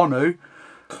want to,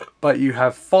 but you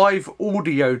have 5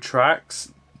 audio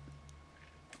tracks,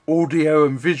 audio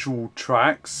and visual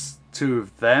tracks, 2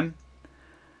 of them,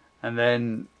 and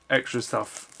then extra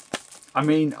stuff. I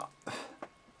mean,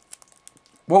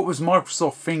 what was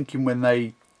Microsoft thinking when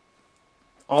they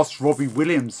asked Robbie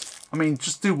Williams? I mean,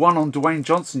 just do one on Dwayne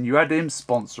Johnson. You had him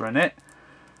sponsoring it.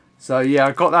 So yeah,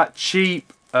 I got that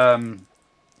cheap.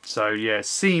 So yeah,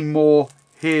 see more,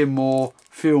 hear more,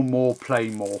 feel more, play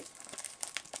more.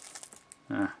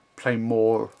 Play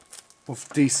more of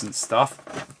decent stuff.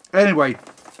 Anyway,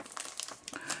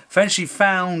 eventually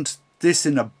found this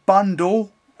in a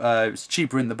bundle. It was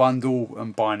cheaper in the bundle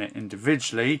than buying it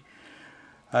individually.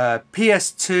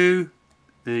 PS2,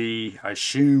 I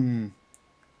assume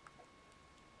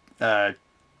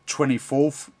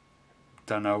 24th,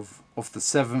 don't know, of the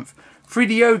 7th.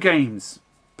 3DO games,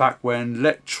 back when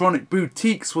Electronic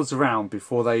Boutiques was around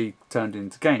before they turned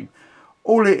into game.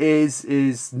 All it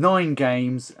is 9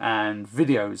 games and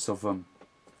videos of them.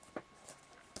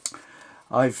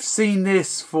 I've seen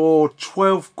this for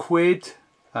 12 quid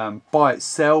by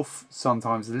itself,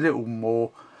 sometimes a little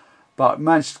more. But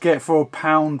managed to get it for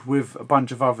 £1 with a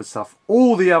bunch of other stuff.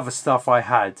 All the other stuff I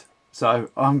had. So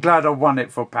I'm glad I won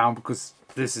it for £1 because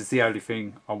this is the only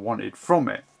thing I wanted from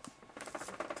it.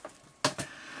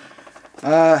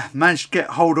 Managed to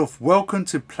get hold of Welcome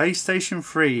to PlayStation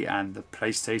 3 and the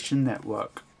PlayStation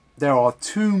Network. There are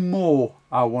 2 more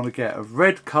I want to get. A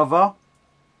red cover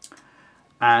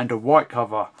and a white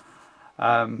cover.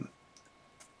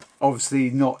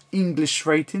 Obviously not English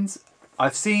ratings.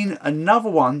 I've seen another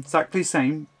one, exactly the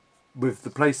same, with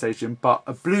the PlayStation, but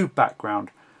a blue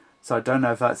background. So I don't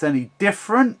know if that's any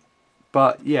different,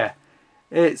 but yeah,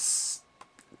 it's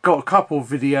got a couple of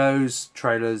videos,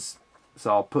 trailers,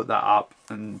 so I'll put that up.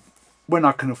 And when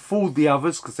I can afford the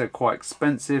others, because they're quite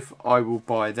expensive, I will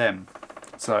buy them.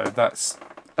 So that's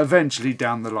eventually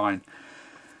down the line.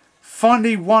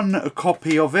 Finally won a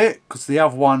copy of it, because the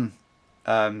other one,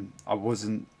 I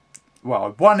wasn't... Well, I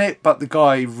won it, but the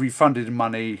guy refunded the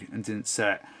money and didn't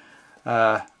sell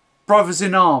it. Brothers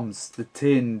in Arms, the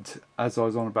tinned, as I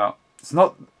was on about. It's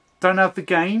not, don't have the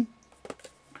game.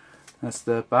 That's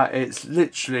the back. It's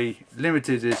literally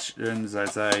limited editions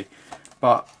as a,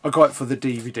 but I got it for the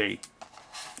DVD.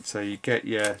 So you get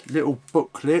your little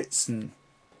booklets and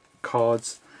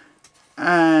cards.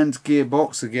 and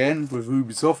Gearbox again with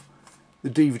Ubisoft. The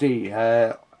DVD,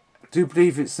 I do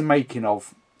believe it's the making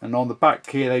of, and on the back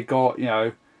here they got, you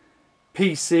know,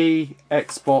 PC,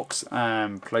 Xbox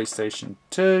and PlayStation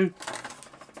 2.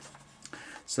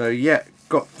 So yeah,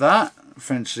 got that.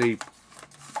 Eventually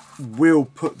we'll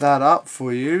put that up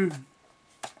for you.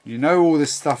 You know all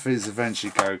this stuff is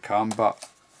eventually going to come, but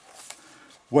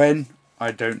when,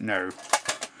 I don't know.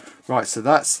 Right, so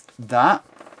that's that.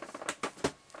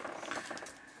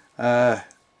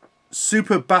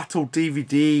 Super Battle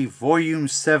DVD Volume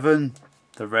 7.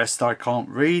 The rest I can't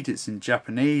read, it's in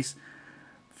Japanese.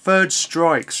 Third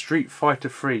Strike Street Fighter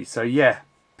 3. So yeah,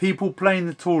 people playing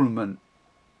the tournament.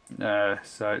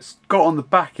 So it's got on the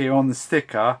back here on the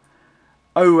sticker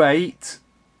 08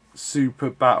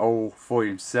 Super Battle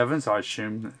Volume 7. So I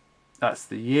assume that's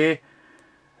the year.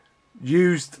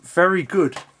 Used, very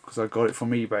good, because I got it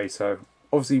from eBay. So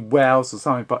obviously warehouse or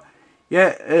something. But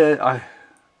yeah,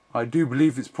 I do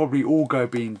believe it's probably all going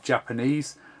to be in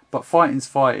Japanese. But fighting's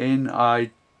fighting.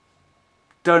 I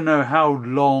don't know how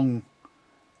long.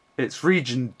 It's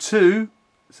region 2,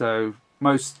 so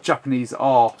most Japanese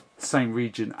are the same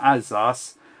region as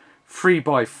us.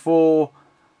 3x4.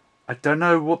 I don't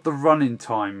know what the running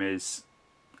time is,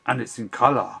 and it's in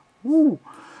colour. Woo.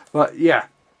 But yeah,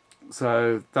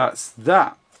 so that's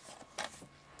that.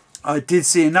 I did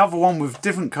see another one with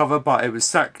different cover, but it was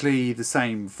exactly the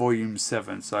same, Volume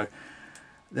 7. So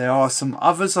there are some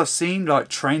others I've seen, like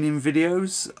training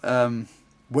videos.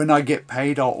 When I get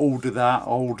paid, I'll order that.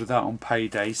 I'll order that on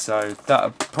payday, so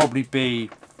that'll probably be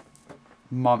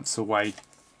months away.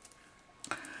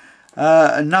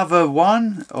 Another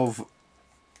one of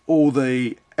all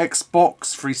the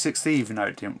Xbox 360, even though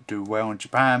it didn't do well in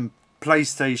Japan.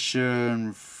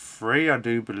 PlayStation 3, I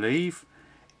do believe.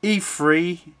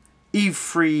 E3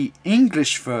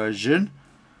 English version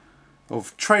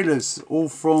of trailers, all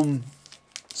from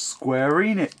Square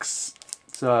Enix.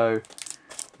 So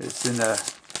it's in a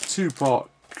 2-part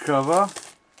cover.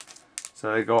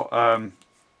 So they got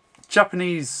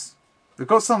Japanese, they've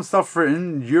got some stuff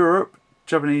written Europe,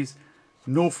 Japanese,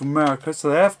 North America. So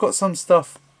they have got some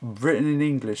stuff written in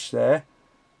English there,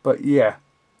 but yeah,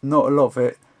 not a lot of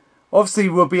it. Obviously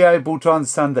we'll be able to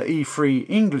understand the E3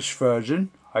 English version,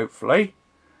 hopefully.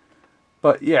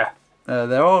 But yeah,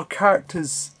 there are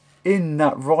characters in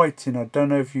that writing. I don't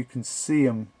know if you can see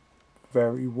them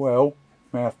very well.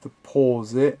 May have to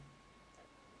pause it.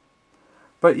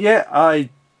 But yeah, I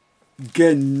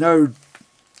get no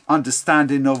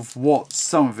understanding of what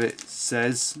some of it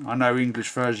says. I know English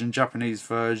version, Japanese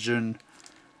version.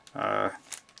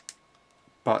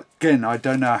 But again, I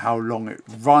don't know how long it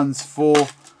runs for.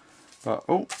 But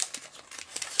oh,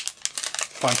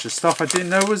 bunch of stuff I didn't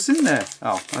know was in there.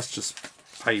 Oh, that's just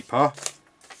paper.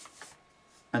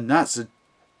 And that's a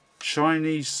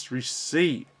Chinese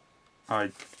receipt.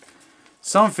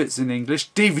 Some of it's in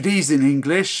English. DVD's in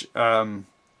English.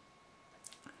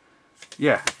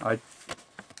 Yeah, I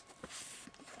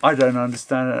don't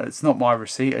understand it. It's not my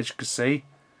receipt, as you can see.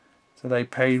 So they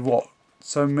paid what,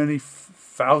 so many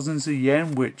thousands of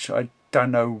yen, which I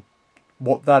don't know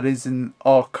what that is in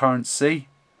our currency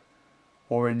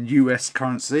or in US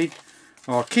currency.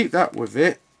 I'll keep that with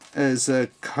it. There's a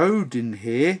code in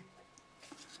here.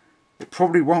 It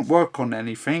probably won't work on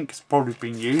anything. It's probably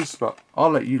been used, but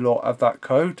I'll let you lot have that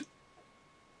code.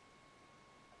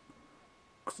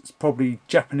 It's probably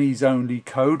Japanese only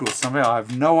code or something. I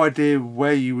have no idea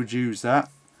where you would use that.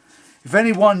 If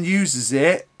anyone uses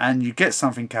it and you get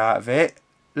something out of it,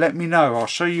 let me know. I'll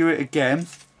show you it again.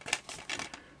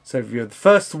 So if you're the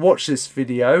first to watch this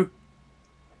video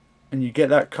and you get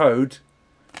that code,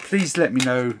 please let me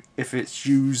know if it's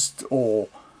used or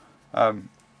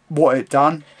what it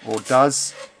done or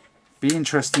does. Be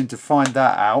interesting to find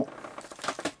that out.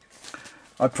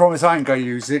 I promise I ain't going to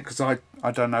use it because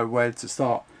I don't know where to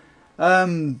start.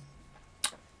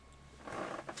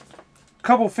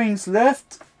 Couple things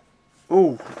left.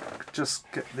 Oh, just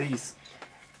get these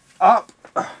up.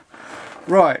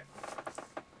 Right.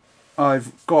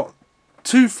 I've got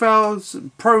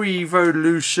 2000 Pro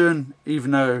Evolution,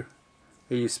 even though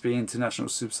it used to be International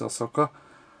Superstar Soccer.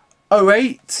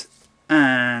 08,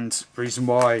 and reason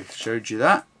why I showed you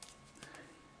that.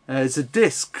 It's a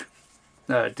disc,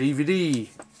 DVD.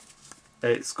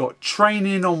 It's got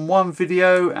training on one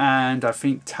video and I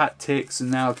think tactics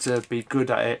and how to be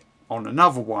good at it on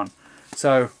another one.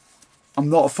 So I'm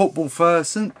not a football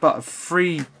person, but a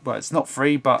free, well it's not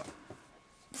free, but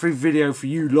free video for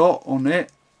you lot on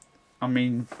it. I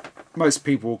mean, most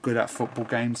people are good at football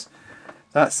games.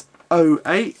 That's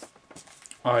 08.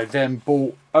 I then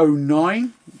bought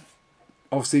 09.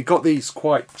 Obviously got these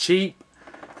quite cheap.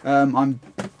 I'm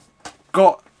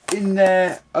got in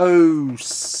there, I've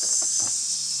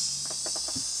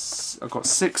got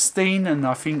 16 and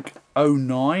I think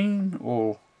 09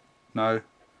 or no,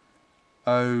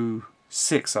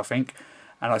 06 I think,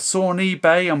 and I saw on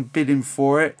eBay I'm bidding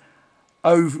for it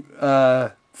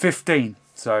 15.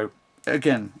 So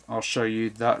again, I'll show you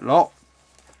that lot.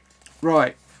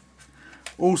 Right,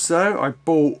 also I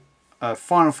bought a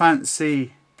Final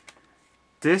Fantasy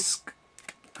disc.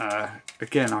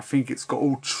 Again, I think it's got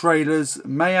all trailers. It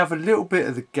may have a little bit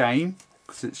of the game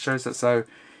because it shows that. So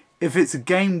if it's a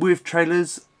game with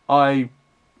trailers, I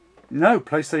know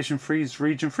PlayStation 3's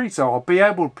region 3, so I'll be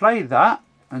able to play that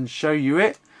and show you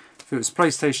it. If it was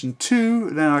PlayStation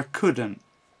 2, then I couldn't.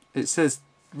 It says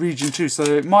region 2, so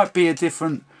it might be a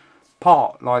different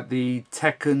part, like the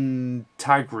Tekken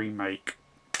Tag remake.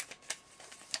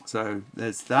 So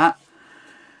there's that.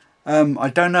 I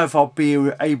don't know if I'll be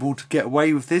able to get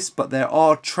away with this, but there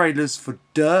are trailers for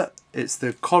Dirt. It's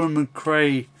the Colin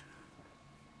McRae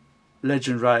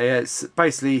legend right here. It's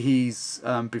basically he's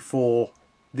before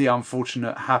the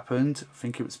unfortunate happened. I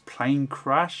think it was plane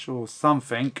crash or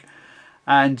something.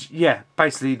 And yeah,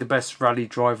 basically the best rally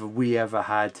driver we ever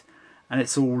had. And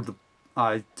it's all the,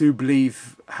 I do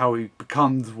believe, how he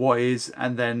becomes what he is.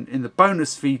 And then in the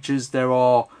bonus features there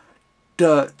are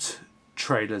Dirt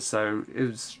trailers. So it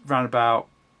was around about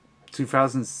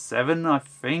 2007 I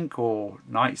think, or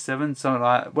 97, something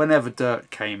like that, whenever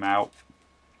Dirt came out.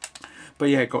 But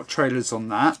yeah, got trailers on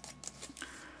that.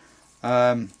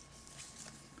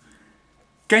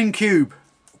 GameCube,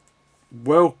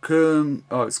 welcome.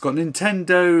 Oh, it's got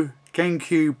Nintendo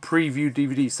GameCube preview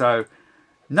DVD. So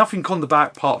nothing on the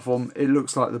back apart from it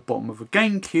looks like the bottom of a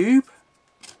GameCube.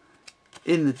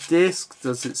 In the disc,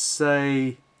 does it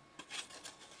say?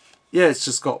 Yeah, it's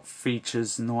just got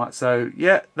features and all that. So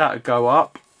yeah, that'll go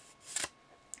up.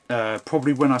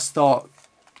 Probably when I start,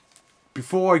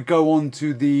 before I go on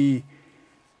to the,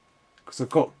 because I've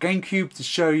got GameCube to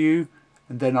show you,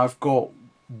 and then I've got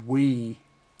Wii,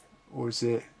 or is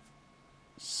it?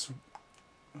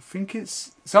 I think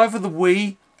it's either the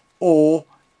Wii or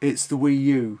it's the Wii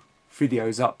U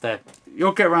videos up there.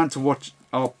 You'll get around to watch.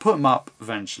 I'll put them up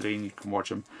eventually, and you can watch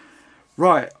them.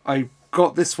 Right, I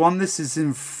got this one. This is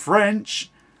in French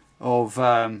of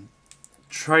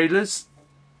trailers,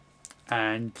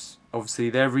 and obviously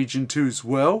they're region 2 as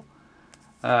well.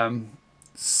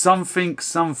 Something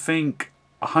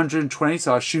 120,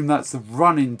 so I assume that's the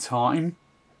running time.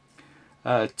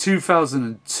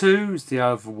 2002 is the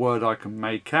other word I can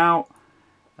make out.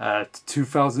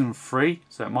 2003,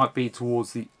 so it might be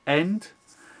towards the end.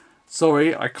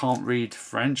 Sorry, I can't read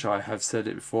French, I have said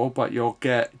it before, but you'll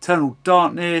get Eternal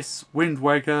Darkness, Wind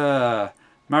Waker,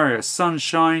 Mario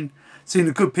Sunshine. Seen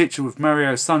a good picture with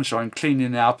Mario Sunshine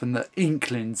cleaning it up and the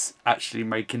Inklings actually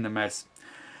making the mess.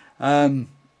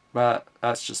 But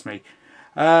that's just me.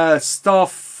 Star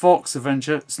Fox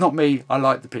Adventure. It's not me, I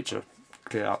like the picture.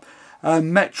 Clear up.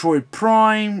 Metroid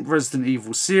Prime, Resident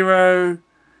Evil 0.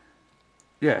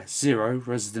 Yeah, 0,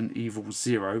 Resident Evil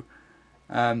 0.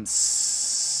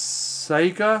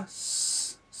 Sega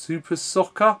Super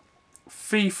Soccer,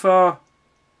 FIFA,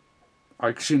 I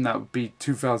assume that would be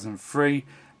 2003,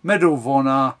 Medal of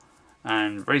Honor,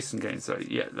 and racing games. So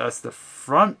yeah, that's the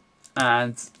front,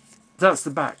 and that's the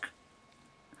back.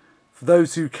 For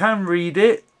those who can read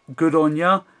it, good on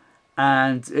ya.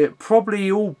 And it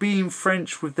probably all be in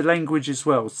French with the language as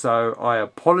well. So I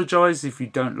apologise if you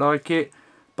don't like it,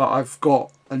 but I've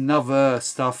got another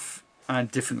stuff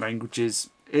and different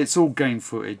languages. It's all game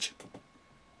footage.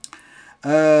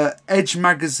 Edge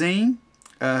magazine,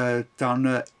 done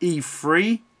at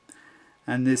E3,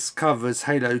 and this covers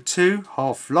Halo 2,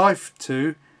 Half-Life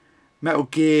 2, Metal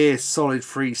Gear Solid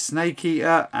 3 Snake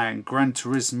Eater, and Gran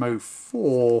Turismo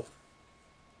 4.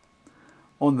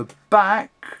 On the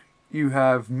back you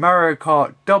have Mario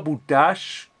Kart Double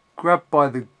Dash, grabbed by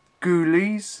the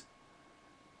Ghoulies.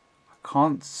 I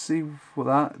can't see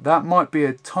what that might be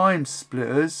a Time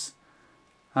Splitters.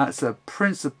 That's a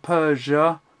Prince of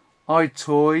Persia,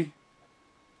 iToy.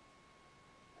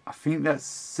 I think that's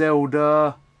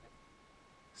Zelda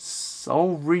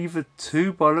Soul Reaver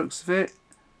 2 by the looks of it.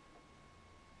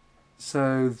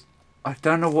 So I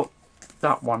don't know what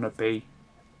that one would be.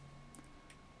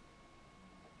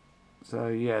 So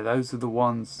yeah, those are the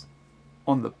ones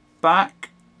on the back.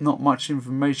 Not much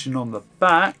information on the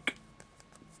back.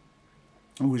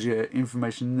 Always your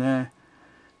information there.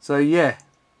 So yeah,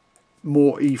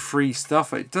 more E3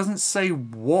 stuff. It doesn't say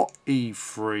what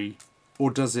E3,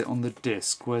 or does it on the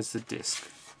disc? Where's the disc?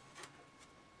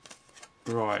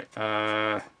 Right.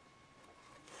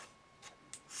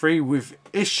 3 with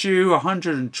issue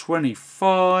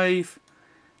 125,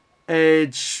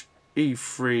 Edge,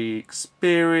 E3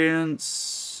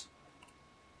 Experience.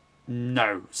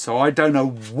 No, so I don't know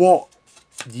what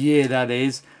year that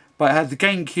is, but it had the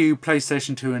GameCube,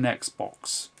 PlayStation 2 and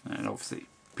Xbox, and obviously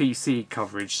PC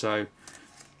coverage, so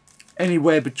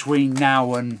anywhere between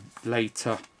now and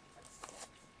later.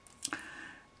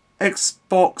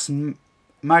 Xbox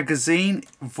Magazine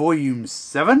Volume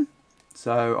 7.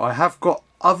 So I have got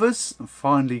others. I'm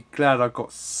finally glad I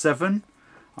got 7.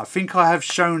 I think I have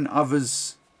shown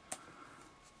others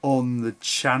on the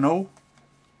channel.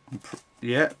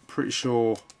 Yeah, pretty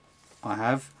sure I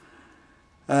have.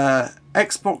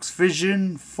 Xbox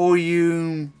Vision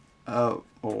Volume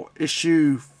or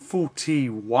issue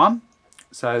 41.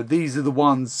 So these are the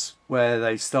ones where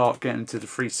they start getting to the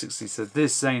 360. So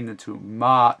this ain't until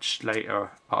March later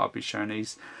I'll be showing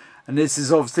these. And this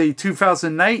is obviously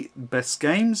 2008 best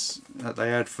games that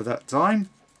they had for that time.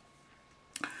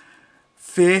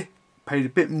 Fear, paid a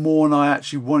bit more than I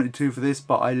actually wanted to for this,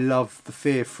 but I love the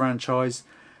Fear franchise.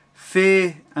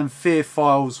 Fear and Fear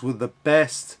Files were the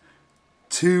best.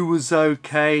 2 was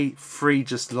okay. 3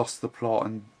 just lost the plot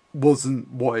and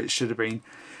wasn't what it should have been.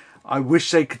 I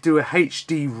wish they could do a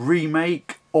HD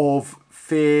remake of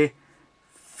Fear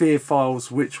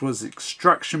Files, which was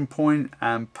Extraction Point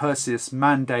and Perseus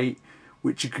Mandate,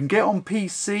 which you can get on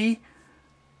PC,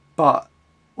 but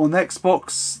on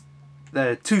Xbox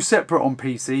they're 2 separate on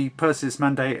PC, Perseus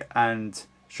Mandate and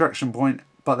Extraction Point,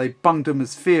 but they bunged them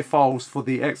as Fear Files for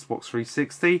the Xbox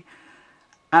 360,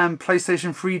 and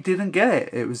PlayStation 3 didn't get it.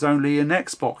 It was only an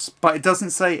Xbox, but it doesn't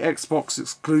say Xbox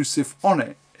exclusive on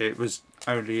it. It was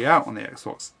only out on the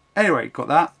Xbox. Anyway, got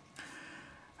that.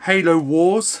 Halo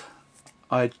Wars.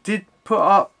 I did put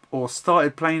up or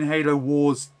started playing Halo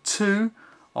Wars 2.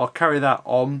 I'll carry that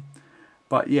on.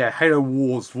 But yeah, Halo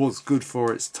Wars was good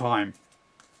for its time.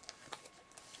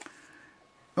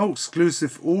 Oh,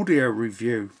 exclusive audio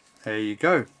review. There you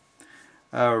go.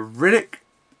 Riddick.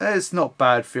 It's not a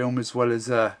bad film as well as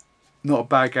not a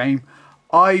bad game.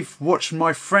 I've watched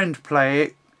my friend play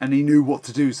it and he knew what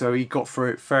to do, so he got through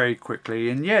it very quickly.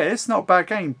 And yeah, it's not a bad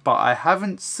game, but I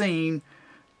haven't seen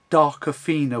Dark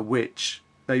Athena, which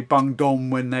they bunged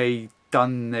on when they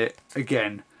done it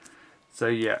again. So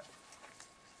yeah,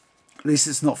 at least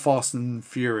it's not Fast and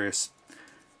Furious.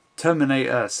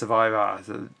 Terminator Survivor.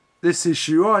 So this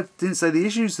issue, oh, I didn't say the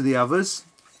issues of the others.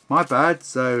 My bad.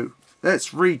 So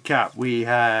let's recap. We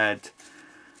had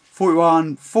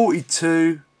 41,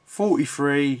 42,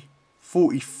 43,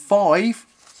 45.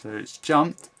 So it's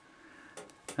jumped.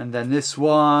 And then this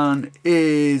one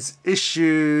is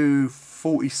issue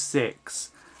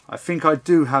 46. I think I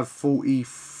do have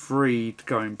 43 to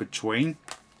go in between.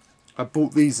 I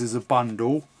bought these as a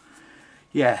bundle.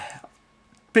 Yeah,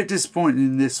 bit disappointed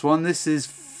in this one. This is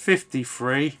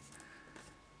 53.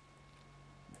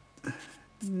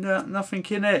 No, nothing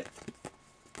in it.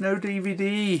 No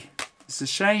DVD. It's a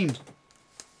shame.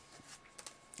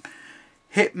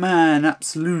 Hitman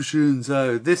Absolution.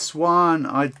 So this one,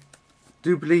 I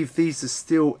do believe these are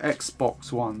still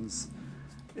Xbox ones.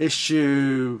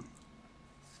 Issue,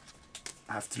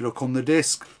 I have to look on the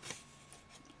disc,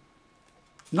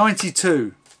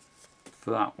 92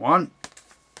 for that one.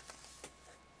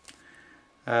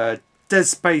 Dead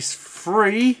Space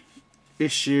 3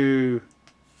 issue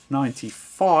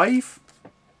 95.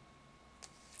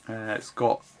 It's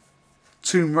got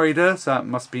Tomb Raider, so that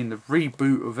must be in the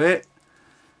reboot of it.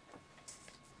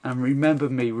 And Remember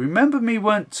Me. Remember Me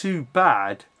weren't too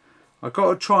bad. I've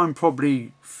got to try and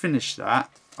probably finish that.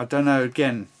 I don't know,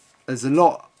 again, there's a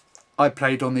lot I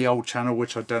played on the old channel,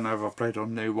 which I don't know if I played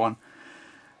on the new one.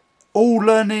 All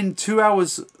learning 2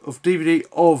 hours of DVD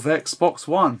of Xbox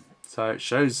One. So it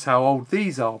shows how old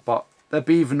these are, but they'll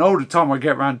be even older time I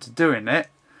get around to doing it.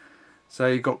 So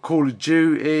you've got Call of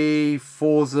Duty,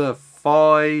 Forza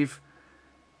 5,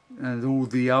 and all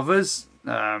the others.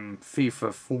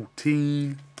 FIFA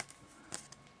 14.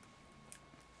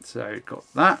 So you've got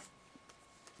that.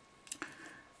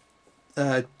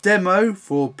 Demo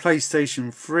for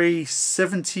PlayStation 3,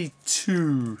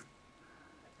 72.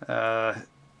 So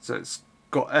it's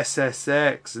got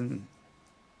SSX and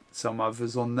some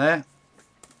others on there.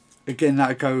 Again,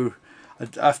 that'll go.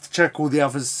 I'd have to check all the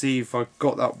others to see if I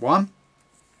got that one.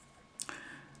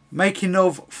 Making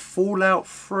of Fallout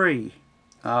 3.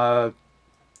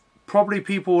 Probably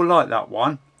people will like that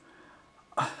one.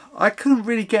 I couldn't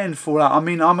really get into Fallout. I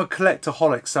mean, I'm a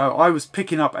collectorholic, so I was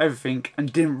picking up everything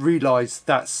and didn't realise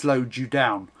that slowed you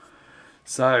down.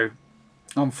 So,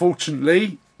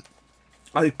 unfortunately,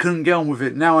 I couldn't get on with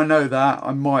it. Now I know that,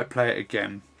 I might play it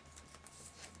again.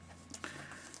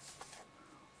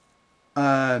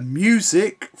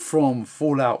 music from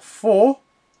Fallout 4.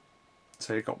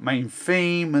 So you've got main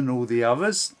theme and all the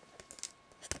others.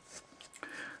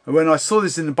 And when I saw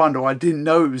this in the bundle, I didn't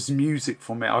know it was music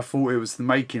from it. I thought it was the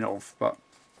making of, but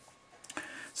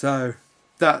so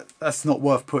that's not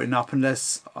worth putting up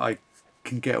unless I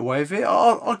can get away with it.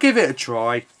 I'll give it a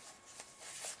try.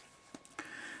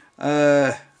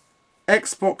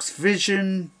 Xbox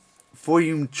Vision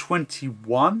Volume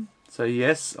 21. So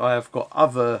yes, I have got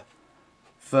other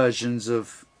versions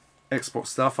of Xbox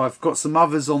stuff. I've got some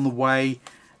others on the way,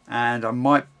 and I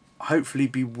might hopefully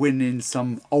be winning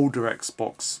some older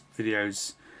Xbox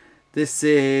videos. This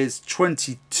is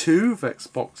 22 of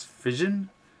Xbox Vision.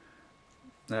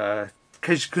 In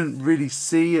case you couldn't really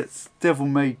see, it's Devil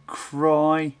May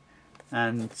Cry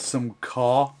and some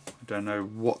car. I don't know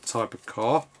what type of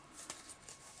car.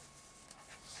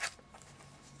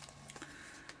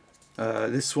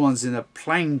 This one's in a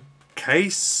plain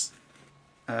case.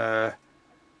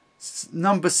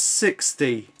 Number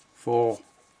 60 for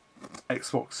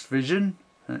Xbox Vision,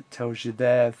 and it tells you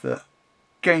there the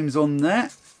games on there.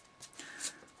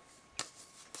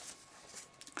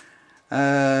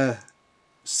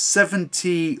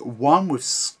 71 with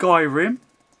Skyrim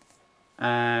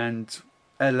and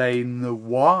LA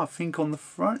Noire, I think, on the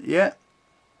front. Yeah,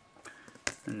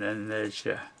 and then there's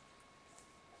your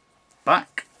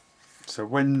back. So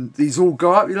when these all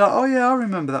go up, you're like, oh yeah, I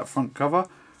remember that front cover.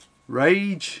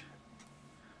 Rage.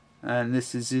 And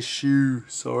this is issue,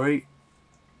 sorry,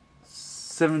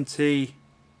 73.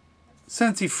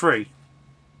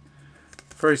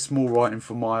 Very small writing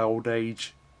for my old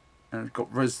age. And it's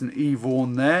got Resident Evil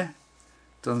on there.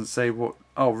 Doesn't say what.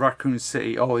 Oh, Raccoon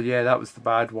City. Oh yeah, that was the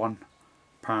bad one,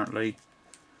 apparently.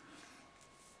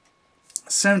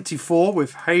 74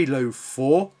 with Halo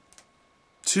 4.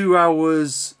 2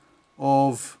 hours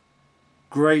of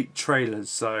great trailers.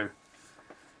 So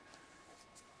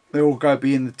they all go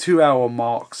be in the 2 hour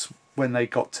marks when they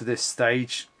got to this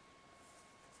stage.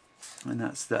 And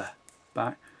that's the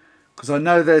back. Because I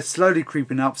know they're slowly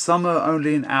creeping up. Some are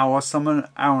only an hour, some are an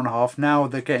hour and a half. Now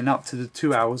they're getting up to the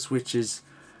 2 hours, which is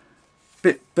a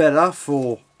bit better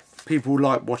for people who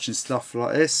like watching stuff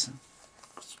like this.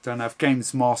 Don't have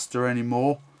Games Master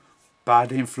anymore.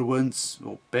 Bad Influence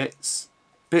or Bits.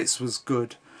 Bits was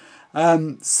good.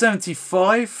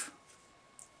 75.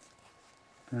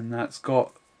 And that's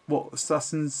got what,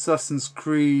 Assassin's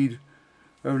Creed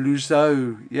Revolution.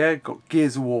 Oh yeah, got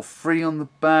Gears of War 3 on the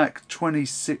back.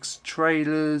 26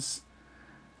 trailers.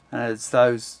 And it's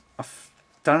those, I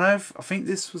don't know, I think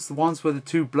this was the ones where the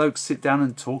two blokes sit down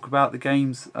and talk about the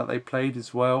games that they played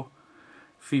as well.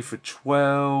 FIFA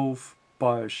 12,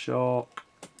 Bioshock.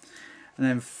 And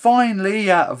then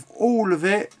finally, out of all of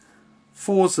it,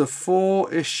 Forza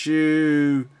 4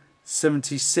 issue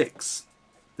 76.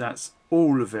 That's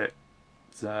all of it.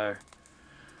 So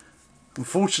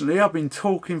unfortunately, I've been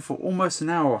talking for almost an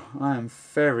hour. I am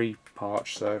very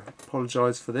parched, so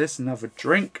apologise for this. Another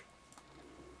drink.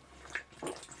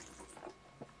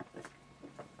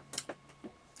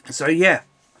 So yeah,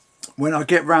 when I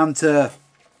get round to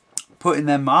putting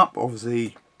them up,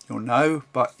 obviously you'll know.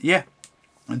 But yeah,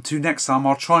 until next time,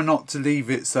 I'll try not to leave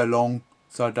it so long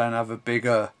so I don't have a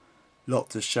bigger lot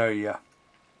to show you.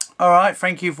 Alright,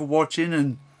 thank you for watching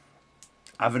and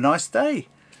have a nice day.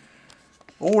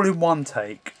 All in one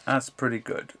take. That's pretty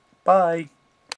good. Bye.